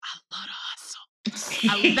 I love to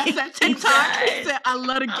hustle. That's that TikTok. He said, I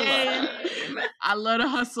love the game. I love to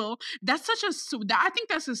hustle. That's such I think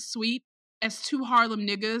that's as sweet as two Harlem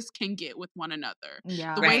niggas can get with one another.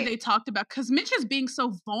 Yeah. The way they talked about, because Mitch is being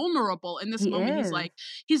so vulnerable in this moment.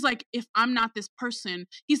 He's like, if I'm not this person,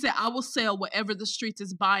 he said, I will sell whatever the streets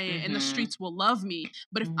is buying and the streets will love me.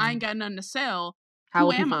 But if I ain't got nothing to sell,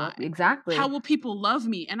 who am I? Exactly. How will people love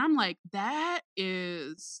me? And I'm like, that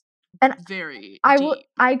is... And very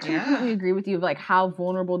I completely agree with you of like how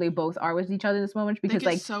vulnerable they both are with each other in this moment, because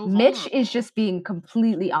like Mitch is just being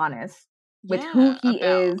completely honest with who he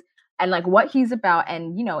is and like what he's about,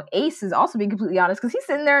 and you know Ace is also being completely honest because he's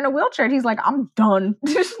sitting there in a wheelchair and he's like, I'm done.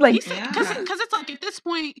 Just like because it's like at this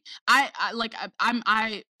point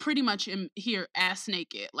I pretty much am here ass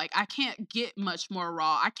naked. Like I can't get much more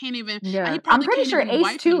raw. I can't even. I'm pretty sure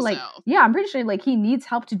Ace too. Like I'm pretty sure like he needs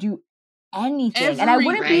help to do anything. And I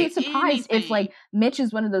wouldn't be surprised if like Mitch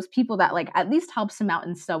is one of those people that like at least helps him out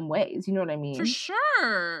in some ways. You know what I mean? For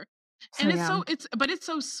sure. So, and it's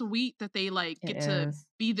so sweet that they like get to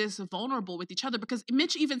be this vulnerable with each other, because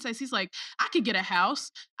Mitch even says, he's like, I could get a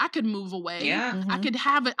house, I could move away, I could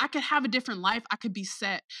have a different life, I could be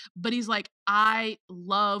set. But he's like, I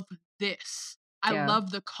love this. I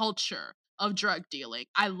love the culture of drug dealing.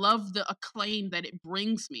 I love the acclaim that it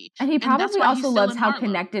brings me. And he probably also loves how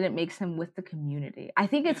connected it makes him with the community. I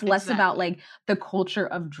think it's less about like the culture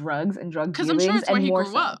of drugs and drug dealings. Because I'm sure it's where he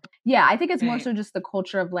grew up. Yeah, I think it's more so just the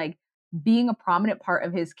culture of like being a prominent part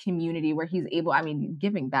of his community where he's able, I mean,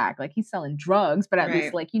 giving back. Like he's selling drugs, but at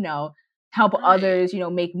least like, you know, help others, you know,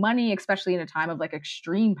 make money, especially in a time of like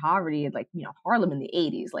extreme poverty, like, you know, Harlem in the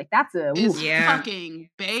 80s. Like that's fucking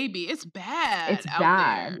baby. It's bad. It's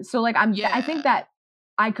bad. There. So like I think that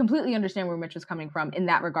I completely understand where Mitch was coming from in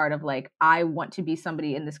that regard of like, I want to be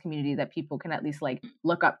somebody in this community that people can at least like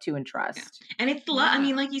look up to and trust. Yeah. And it's love. I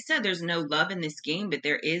mean, like you said, there's no love in this game, but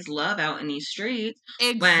there is love out in these streets.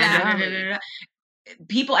 Exactly.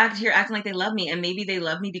 People acting like they love me, and maybe they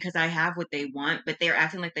love me because I have what they want, but they're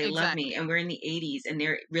acting like they love me, and we're in the 80s and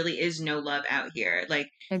there really is no love out here.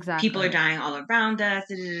 Like people are dying all around us,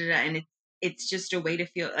 and it's just a way to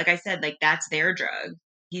feel, like I said, like that's their drug.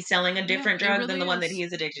 He's selling a different drug really than the one that he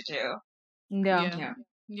is addicted to. Yeah.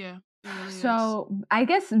 Really so I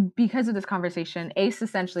guess because of this conversation, Ace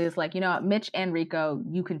essentially is like, you know, Mitch and Rico,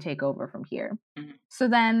 you can take over from here. So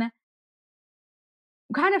then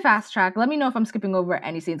kind of fast track. Let me know if I'm skipping over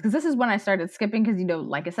any scenes, because this is when I started skipping, because, you know,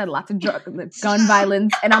 like I said, lots of gun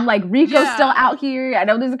violence, and I'm like, Rico's still out here. I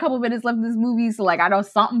know there's a couple minutes left in this movie, so like I know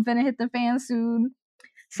something finna hit the fan soon.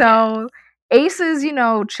 So Ace is, you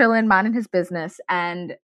know, chilling, minding his business,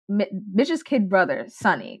 and Mitch's kid brother,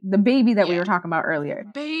 Sonny, the baby that we were talking about earlier,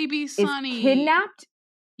 baby Sonny, is kidnapped.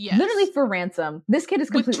 Yes. Literally for ransom. This kid is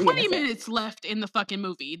completely with 20 innocent. Minutes left in the fucking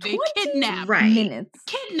movie. They kidnap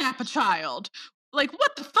a child. Like,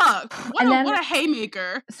 what the fuck? What a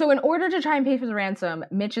haymaker. So in order to try and pay for the ransom,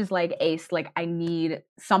 Mitch is like, Ace, like, I need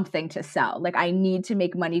something to sell. Like, I need to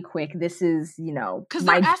make money quick. This is, you know, because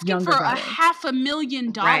they're asking for brother.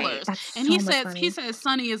 $500,000. Right. And he says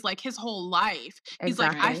Sonny is like his whole life. He's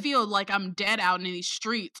like, I feel like I'm dead out in these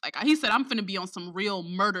streets. Like, he said, I'm finna be on some real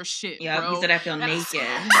murder shit, bro. He said, I feel naked.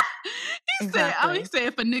 He said,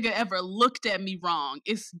 if a nigga ever looked at me wrong,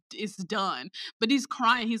 it's done. But he's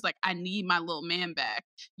crying. He's like, I need my little man back,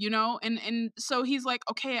 you know? And so he's like,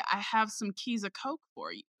 okay, I have some keys of coke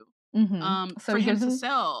for you. So for him to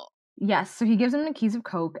sell. Yes, so he gives him the keys of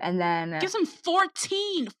coke, and then gives him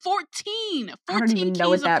 14 I don't even know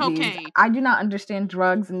what that means. I do not understand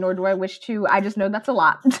drugs, nor do I wish to. I just know that's a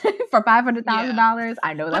lot for $500,000.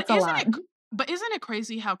 I know that's a lot. But isn't it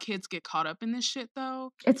crazy how kids get caught up in this shit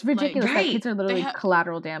though? It's ridiculous that Right. kids are They literally have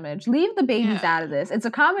collateral damage. Leave the babies out of this. It's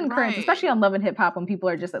a common occurrence, right, especially on Love and Hip Hop, when people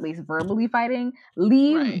are just at least verbally fighting.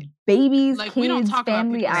 Leave right. babies, Like we don't kids, talk about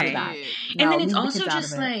family people's out of Right. that. kids. And No, then it's leave the also kids out of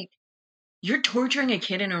just it. like, you're torturing a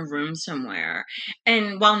kid in a room somewhere.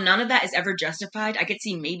 And while none of that is ever justified, I could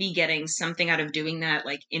see maybe getting something out of doing that,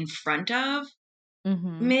 like, in front of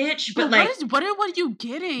Mm-hmm. Mitch. But, But like, what are you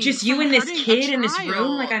getting just you from and this hurting a kid in this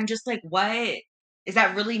room, like, child? I'm just like, what? Is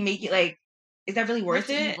that really making, like, is that really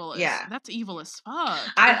worth it? Yeah. That's evil as fuck.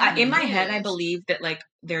 It I really in my head, I is. believe that, like,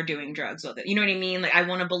 they're doing drugs with it. You know what I mean? Like, I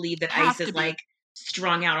want to believe that Have Ice is, to like, be.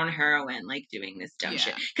 strung out on heroin, like, doing this dumb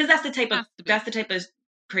shit. Yeah, Because has to be. that's the type of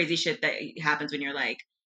crazy shit that happens when you're, like,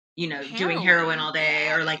 doing heroin all Heroin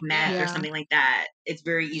day, or, like, addict. meth or Yeah, Yeah. something like that. It's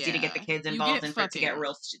very easy to get the yeah. kids You involved get and for it to get fucking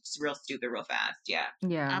real stupid real fast. Yeah.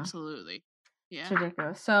 Yeah. absolutely. Yeah. It's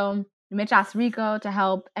ridiculous. So Mitch asks Rico to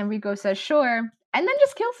help, and Rico says sure, and then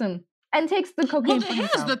just kills him and takes the Well, cocaine for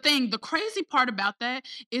here's himself. the thing. The crazy part about that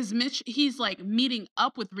is Mitch, he's like meeting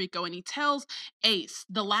up with Rico and he tells Ace,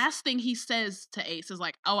 the last thing he says to Ace is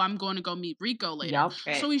like, oh, I'm going to go meet Rico later. Yup.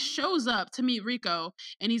 Right. So he shows up to meet Rico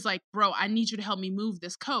and he's like, bro, I need you to help me move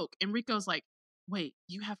this coke. And Rico's like, wait,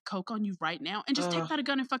 you have coke on you right now? And just Ugh. takes out a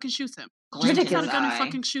gun and fucking shoots him. Glint Just takes in out a his gun and eye.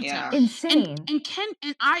 fucking shoots Yeah. him. Insane.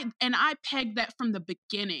 And I pegged that from the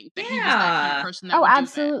beginning that he was that kind Yeah. of person that Oh, would do that.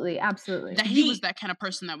 absolutely, absolutely. That he was that kind of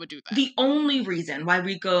person that would do that. The only reason why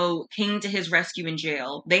Rico came to his rescue in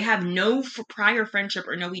jail, they have no prior friendship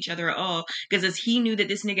or know each other at all, because as he knew that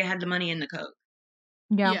this nigga had the money and the coke.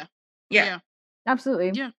 Yeah. Yeah. Yeah. Yeah.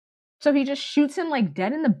 Absolutely. Yeah. So he just shoots him like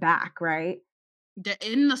dead in the back, right?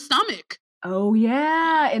 In the stomach. Oh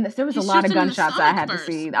yeah, and there was He a lot shoots of him in the gunshots that I stomach had first.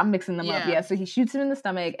 to see. I'm mixing them up. Yeah. Yeah, so he shoots him in the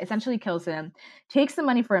stomach, essentially kills him, takes the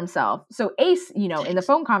money for himself. So Ace, in the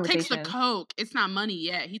phone Takes the conversation, coke. It's not money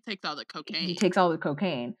yet. He takes all the cocaine. he takes all the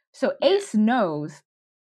cocaine. So Yeah. Ace knows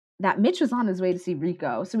that Mitch was on his way to see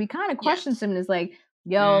Rico. So he kind of questions Yes. him and is like,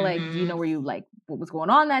 yo, like, do you know where you, like, what was going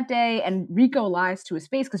on that day? And Rico lies to his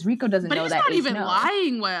face because Rico doesn't But know he's that not Ace even knows.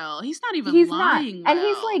 lying well. He's not even He's lying not. well. And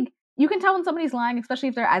he's like, you can tell when somebody's lying, especially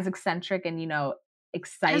if they're as eccentric and,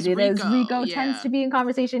 excited as Rico yeah. tends to be in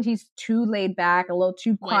conversation. He's too laid back, a little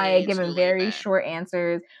too quiet, Way giving too laid very back. short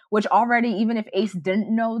answers, which already, even if Ace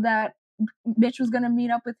didn't know that Mitch was going to meet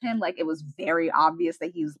up with him, like, it was very obvious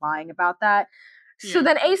that he was lying about that. So Yeah.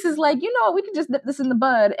 then Ace is like, we can just nip this in the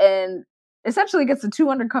bud, and essentially gets the 2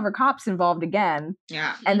 undercover cops involved again.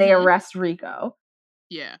 Yeah. And they arrest Rico.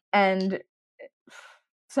 Yeah. And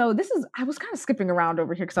so I was kind of skipping around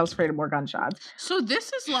over here because I was afraid of more gunshots. So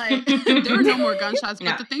this is like, there are no more gunshots,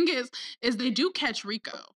 but No. the thing is they do catch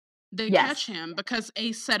Rico. They catch him because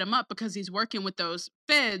Ace set him up because he's working with those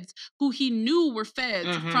feds who he knew were feds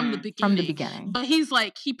from the beginning. From the beginning. But he's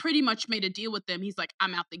like, he pretty much made a deal with them. He's like,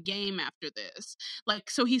 I'm out the game after this. Like,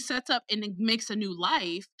 so he sets up and makes a new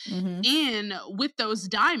life. And with those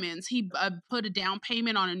diamonds, he put a down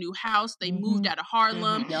payment on a new house. They moved out of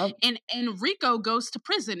Harlem. Yep. And Rico goes to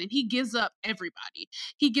prison and he gives up everybody.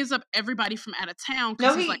 He gives up everybody from out of town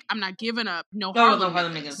because he's like, I'm not giving up no Harlem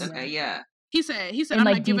niggas. Okay, yeah. He said, And, I'm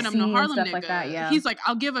like, not giving up no DC and Harlem stuff niggas. like that, yeah. He's like,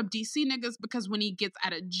 I'll give up DC niggas because when he gets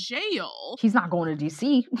out of jail, he's not going to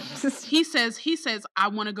DC. he says, I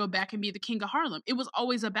want to go back and be the king of Harlem. It was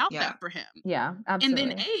always about that for him. Yeah, absolutely.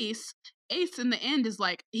 And then Ace in the end is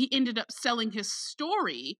like, he ended up selling his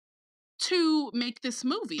story to make this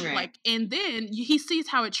movie. Right. Like, and then he sees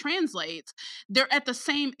how it translates. They're at the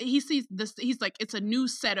same, he sees this, he's like, it's a new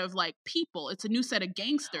set of like people. It's a new set of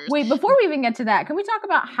gangsters. Wait, before we even get to that, can we talk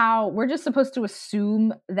about how we're just supposed to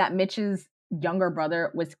assume that Mitch's younger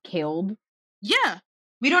brother was killed? Yeah.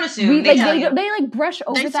 We don't assume. They brush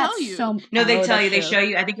over that so much. No, they tell you. They show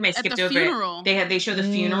you. I think you might skipped over funeral. it. They show the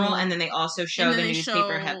funeral, and then they also show the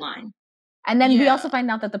newspaper headline. And then we also find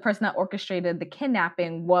out that the person that orchestrated the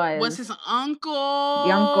kidnapping was his uncle.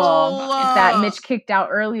 The uncle that Mitch kicked out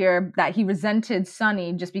earlier, that he resented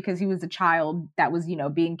Sonny just because he was a child that was,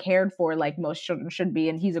 being cared for like most children should be.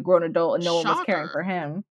 And he's a grown adult and no one was caring for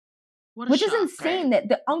him. Which is insane that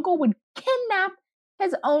the uncle would kidnap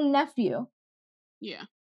his own nephew. Yeah.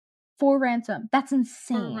 For ransom. That's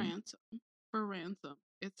insane. For ransom.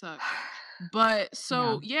 It sucks. But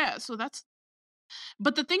so that's.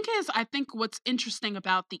 But the thing is, I think what's interesting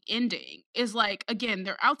about the ending is like, again,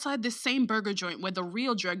 they're outside this same burger joint where the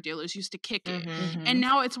real drug dealers used to kick it. And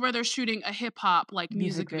now it's where they're shooting a hip hop like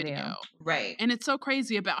music video. Right. And it's so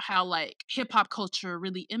crazy about how like hip hop culture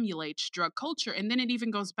really emulates drug culture. And then it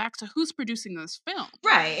even goes back to who's producing this film.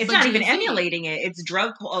 Right. It's not even emulating it. It's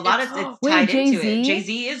drug. A lot of it's tied into it.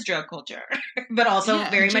 Jay-Z is drug culture, but also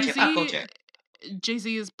very much hip hop culture.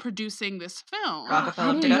 Jay-Z is producing this film.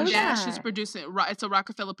 Rockefeller didn't know Dame Productions. Dash is producing. It's a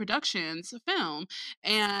Rockefeller Productions film,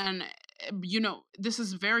 and this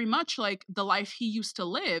is very much like the life he used to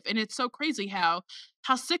live, and it's so crazy how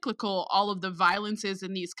cyclical all of the violence is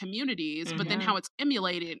in these communities, but then how it's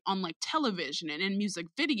emulated on like television and in music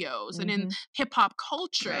videos and in hip hop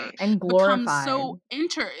culture, Right. and becomes glorified. so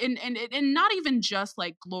and not even just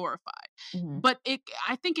like glorified, but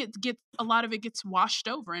I think a lot of it gets washed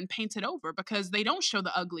over and painted over because they don't show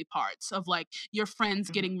the ugly parts of like your friends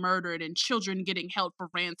getting murdered and children getting held for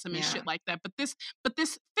ransom and shit like that. But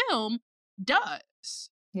this film does.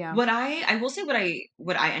 Yeah. What I will say, what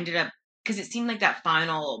I ended up, because it seemed like that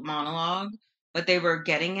final monologue, what they were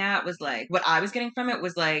getting at was like, what I was getting from it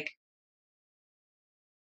was like,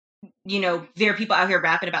 there are people out here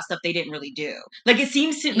rapping about stuff they didn't really do. Like, it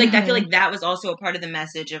seems to, like, I feel like that was also a part of the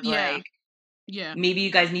message of like, maybe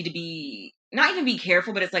you guys need to be, not even be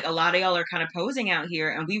careful, but it's like a lot of y'all are kind of posing out here,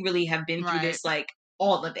 and we really have been through this, like,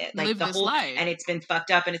 all of it, like live the this whole life. And it's been fucked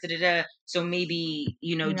up, and it's so maybe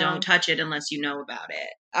don't touch it unless you know about it.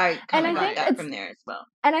 I kind of got that from there as well.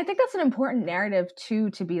 And I think that's an important narrative too,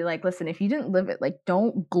 to be like, listen, if you didn't live it, like,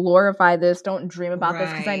 don't glorify this, don't dream about this,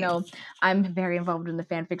 because I know I'm very involved in the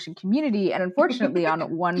fan fiction community, and unfortunately on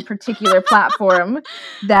one particular platform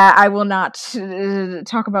that I will not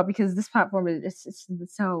talk about because this platform it's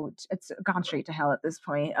gone straight to hell at this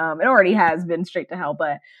point. It already has been straight to hell,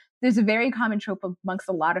 but there's a very common trope amongst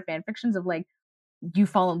a lot of fan fictions of like, you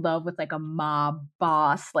fall in love with like a mob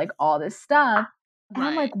boss, like all this stuff. And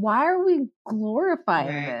I'm like, why are we glorifying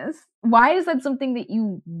this? Why is that something that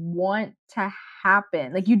you want to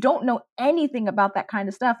happen? Like, you don't know anything about that kind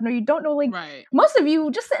of stuff. No, you don't know, like, most of you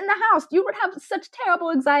just sit in the house. You would have such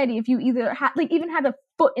terrible anxiety if you either even had a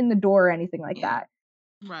foot in the door or anything like that.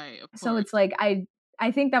 Right. So it's like,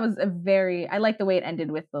 I think that was I like the way it ended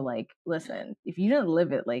with the, like, listen, if you didn't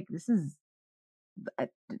live it, like, this is,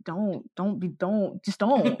 don't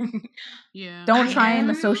yeah, don't try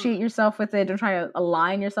and associate yourself with it. Don't try to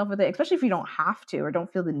align yourself with it, especially if you don't have to or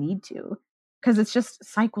don't feel the need to, because it's just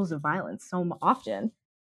cycles of violence so often.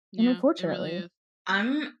 And unfortunately, really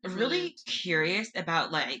I'm really curious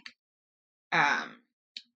about like, I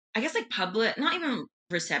guess like public, not even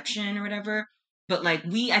reception or whatever, but like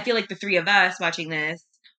I feel like the three of us watching this,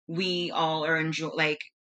 we all are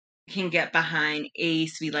can get behind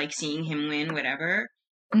Ace. We like seeing him win, whatever.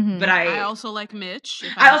 But I also like Mitch.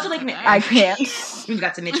 I also like Mitch. I can't. We've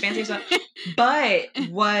got some Mitch fans here as well. But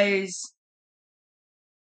was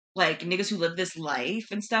like niggas who live this life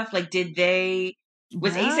and stuff, like,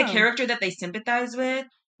 was Ace a character that they sympathize with?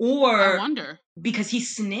 Or I wonder. Because he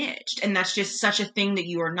snitched, and that's just such a thing that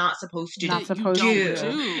you are not supposed to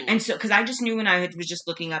do. And so, because I just knew when I was just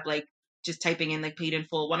looking up, like, just typing in like paid in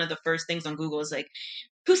full, one of the first things on Google is like,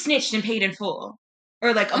 who snitched and paid in full?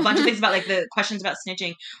 Or like a bunch of things about like the questions about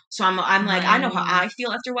snitching. So I'm like, I know how I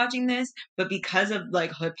feel after watching this, but because of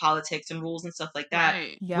like hood politics and rules and stuff like that,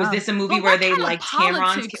 was this a movie where they liked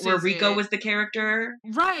Cameron's, where Rico was the character?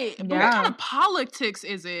 Right. But what kind of politics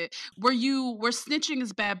is it where snitching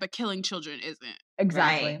is bad but killing children isn't?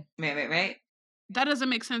 Exactly. Right. That doesn't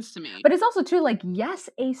make sense to me. But it's also too, like, yes,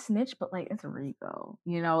 a snitch, but like, it's Rico,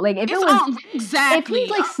 like, if if he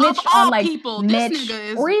like snitched on like people, Mitch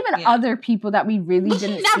or even other people that we really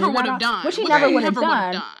didn't which he never would have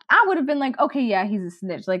done, I would have been like, okay, yeah, he's a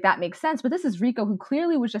snitch, like, that makes sense. But this is Rico, who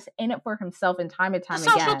clearly was just in it for himself and time and time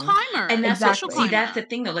again. Social climber. And that's that's the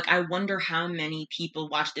thing though. Like, I wonder how many people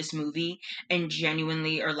watch this movie and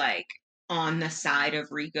genuinely are like on the side of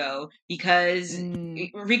Rico, because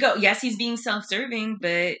Rico, yes, he's being self-serving,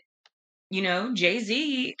 but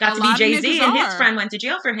Jay-Z got to be Jay-Z, and his friend went to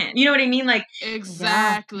jail for him. You know what I mean? Like,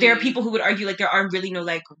 exactly. There are people who would argue like there are really no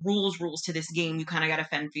like rules to this game. You kind of got to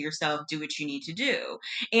fend for yourself, do what you need to do,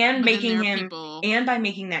 and by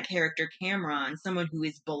making that character Cameron someone who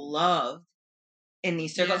is beloved in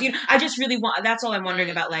these circles. I just really that's all I'm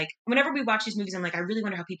wondering about. Like, whenever we watch these movies, I'm like, I really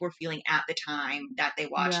wonder how people were feeling at the time that they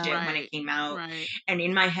watched it, when it came out. And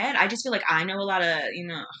in my head, I just feel like I know a lot of,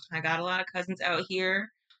 I got a lot of cousins out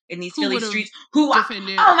here in these Philly streets who,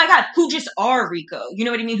 oh my God, who just are Rico. You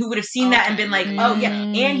know what I mean? Who would have seen that and been like, oh yeah,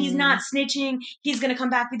 and he's not snitching. He's going to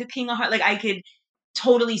come back, be the king of heart. Like, I could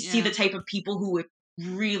totally see the type of people who would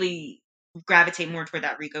really gravitate more toward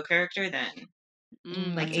that Rico character than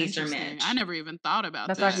like Ace or Mitch. I never even thought about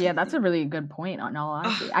that. Actually, that's a really good point, in all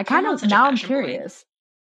honesty. I kind of, now I'm curious.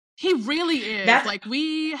 He really is. Like,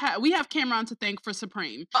 we have Cameron to thank for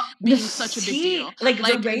Supreme being such a big deal. Like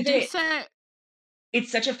the way that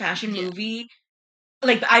it's such a fashion movie.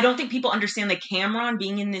 like, I don't think people understand, like, Cameron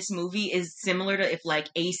being in this movie is similar to if, like,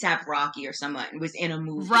 A$AP Rocky or someone was in a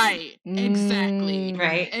movie. Right. Exactly.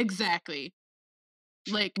 Right? Exactly.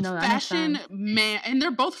 Like, No, that makes fashion sense. man, and they're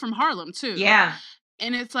both from Harlem too. Yeah.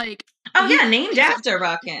 And it's like, Oh yeah, named after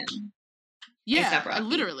Rockin'. yeah, A$AP Rocky.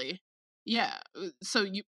 literally. Yeah. So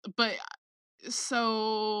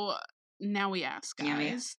now we ask,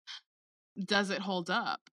 guys, does it hold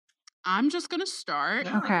up? I'm just gonna start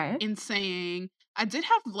Okay. in saying I did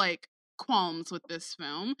have like qualms with this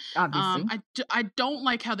film. Obviously. I don't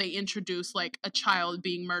like how they introduce like a child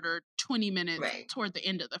being murdered 20 minutes toward the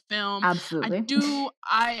end of the film. Absolutely.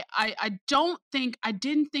 I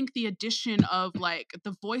didn't think the addition of like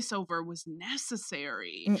the voiceover was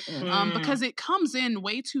necessary. Because it comes in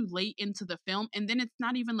way too late into the film, and then it's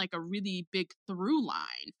not even like a really big through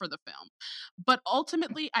line for the film. But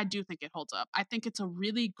ultimately, I do think it holds up. I think it's a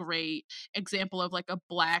really great example of like a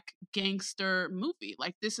Black gangster movie.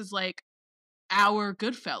 Like, this is like our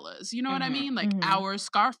Goodfellas, you know what I mean? Like our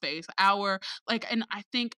Scarface, and I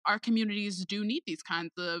think our communities do need these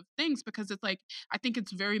kinds of things, because it's like, I think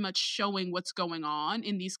it's very much showing what's going on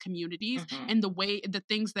in these communities, and the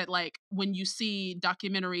things that, like, when you see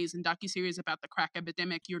documentaries and docuseries about the crack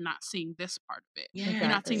epidemic, you're not seeing this part of it. You're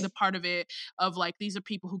not seeing the part of it of like, these are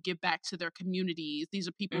people who give back to their communities. These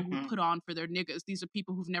are people who put on for their niggas. These are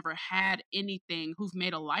people who've never had anything, who've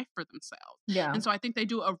made a life for themselves. Yeah. And so I think they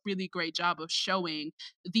do a really great job of showing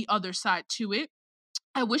the other side to it.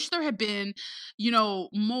 I wish there had been,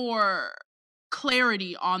 more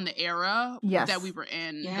clarity on the era that we were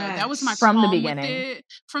in. That was my from the qualm beginning. with it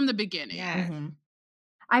from the beginning.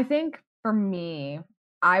 I think for me,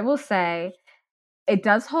 I will say it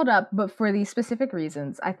does hold up, but for these specific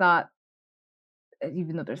reasons. I thought,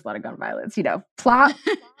 even though there's a lot of gun violence, plot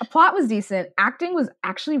was decent. Acting was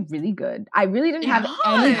actually really good. I really didn't have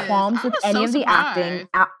any qualms with any of the acting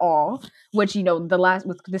at all, which, the last,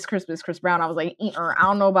 with this Christmas, Chris Brown, I was like, I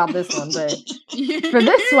don't know about this one, but for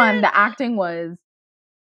this one, the acting was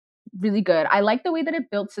really good. I like the way that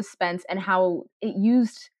it built suspense and how it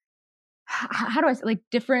used, how do I say, like,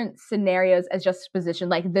 different scenarios as juxtaposition.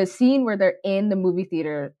 Like the scene where they're in the movie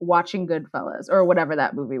theater watching Goodfellas or whatever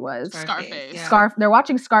that movie was. Scarface. They're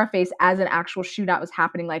watching Scarface as an actual shootout was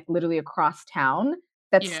happening, like literally across town.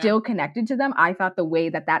 That's still connected to them. I thought the way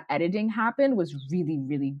that editing happened was really,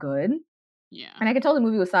 really good. Yeah. And I could tell the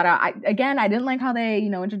movie was thought out. I didn't like how they,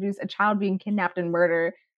 introduced a child being kidnapped and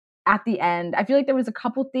murdered at the end. I feel like there was a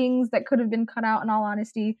couple things that could have been cut out, in all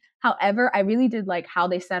honesty. However, I really did like how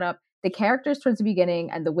they set up the characters towards the beginning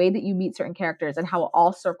and the way that you meet certain characters and how it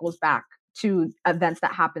all circles back to events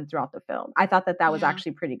that happened throughout the film. I thought that was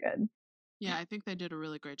actually pretty good. Yeah, I think they did a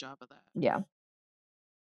really great job of that. Yeah.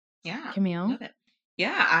 Yeah. Camille? Love it.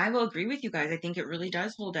 Yeah, I will agree with you guys. I think it really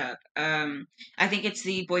does hold up. I think it's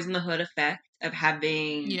the Boys in the Hood effect of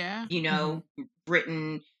having,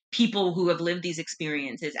 written people who have lived these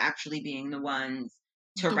experiences actually being the ones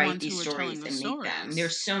to write these stories and make them.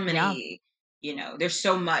 There's so many, there's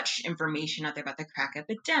so much information out there about the crack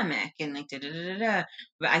epidemic and like da-da-da-da-da.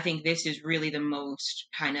 But I think this is really the most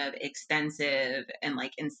kind of extensive and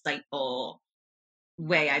like insightful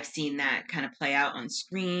way I've seen that kind of play out on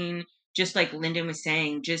screen. Just like Lyndon was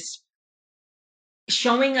saying, just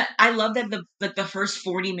showing, I love that the first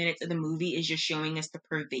 40 minutes of the movie is just showing us the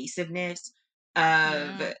pervasiveness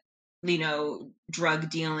of, drug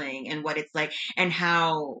dealing and what it's like, and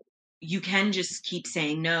how you can just keep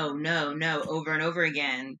saying no, no, no over and over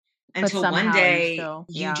again until one day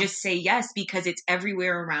you just say yes because it's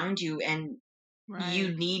everywhere around you and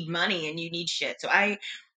you need money and you need shit. So I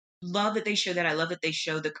love that they show that. I love that they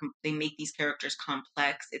show they make these characters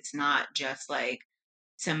complex. It's not just like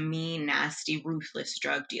some mean, nasty, ruthless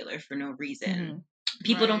drug dealer for no reason.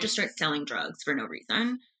 People don't just start selling drugs for no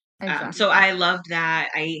reason. Exactly. So I loved that.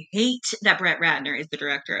 I hate that Brett Ratner is the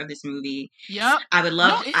director of this movie. Yep. I would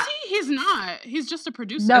love. No, is he? He's not. He's just a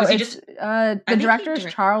producer. No, the director is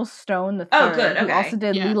Charles Stone III. Oh, good. Okay. Who also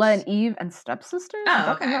did Leela and Eve and Stepsisters.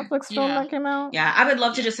 Oh, okay. Is that the Netflix film that came out? Yeah, I would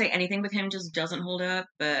love to just say anything with him just doesn't hold up,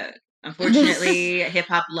 but unfortunately, hip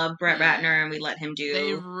hop loved Brett Ratner, and we let him do.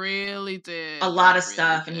 They really did a lot of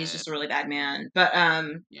stuff, and he's just a really bad man. But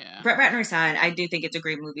Brett Ratner aside, I do think it's a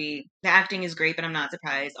great movie. The acting is great, but I'm not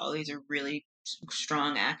surprised. All these are really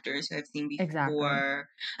strong actors who I've seen before. Exactly.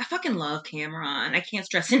 I fucking love Cameron. I can't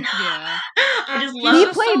stress enough. Yeah. I just love.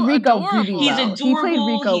 He played Rico really well. He's adorable.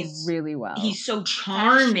 He played Rico really well. He's so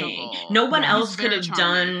charming. No one else could have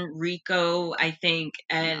done Rico, I think,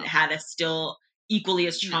 and had us still equally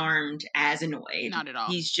as charmed as annoyed. Not at all.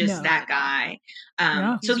 He's just that guy.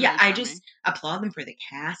 So yeah, I just applaud them for the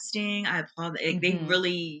casting. I applaud they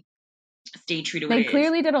really stayed true to what it They is.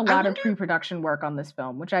 clearly did a lot of wonder- pre-production work on this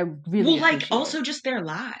film, which I really appreciate. also just their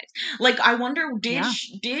lives. Like, I wonder, did Yeah.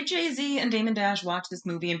 Jay-Z and Damon Dash watch this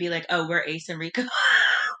movie and be like, oh, we're Ace and Rico?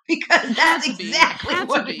 Because that's exactly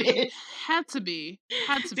what it is. Had to be.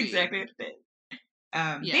 It's exactly what it is.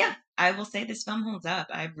 But yeah, I will say this film holds up.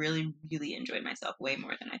 I really, really enjoyed myself way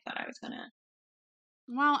more than I thought I was gonna.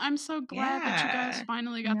 Well, I'm so glad that you guys Yeah.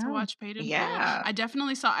 finally got to watch Paid in Full. Yeah. I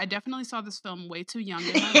definitely saw this film way too young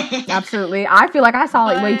in my life. Absolutely. I feel like I saw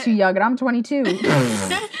it way too young, and I'm 22.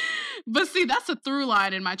 But see, that's a through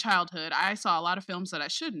line in my childhood. I saw a lot of films that I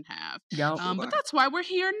shouldn't have. Yep. But that's why we're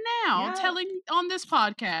here now, telling on this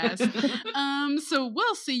podcast. So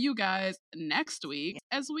we'll see you guys next week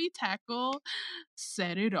as we tackle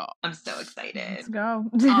Set It Off. I'm so excited. Let's go.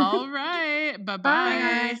 All right. Bye-bye. Bye,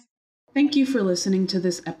 guys. Thank you for listening to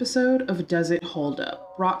this episode of Does It Hold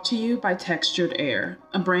Up, brought to you by Textured Air,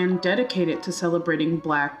 a brand dedicated to celebrating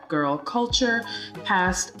Black girl culture,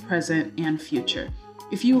 past, present, and future.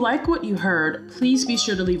 If you like what you heard, please be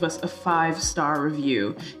sure to leave us a 5-star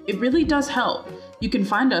review. It really does help. You can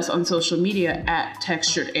find us on social media at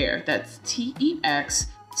Textured Air. That's TexturedHeir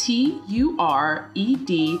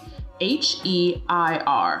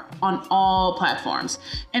on all platforms.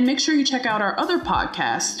 And make sure you check out our other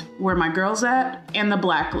podcast, Where My Girl's At, and The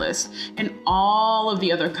Blacklist, and all of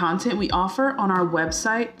the other content we offer on our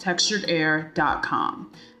website,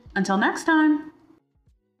 texturedair.com. Until next time.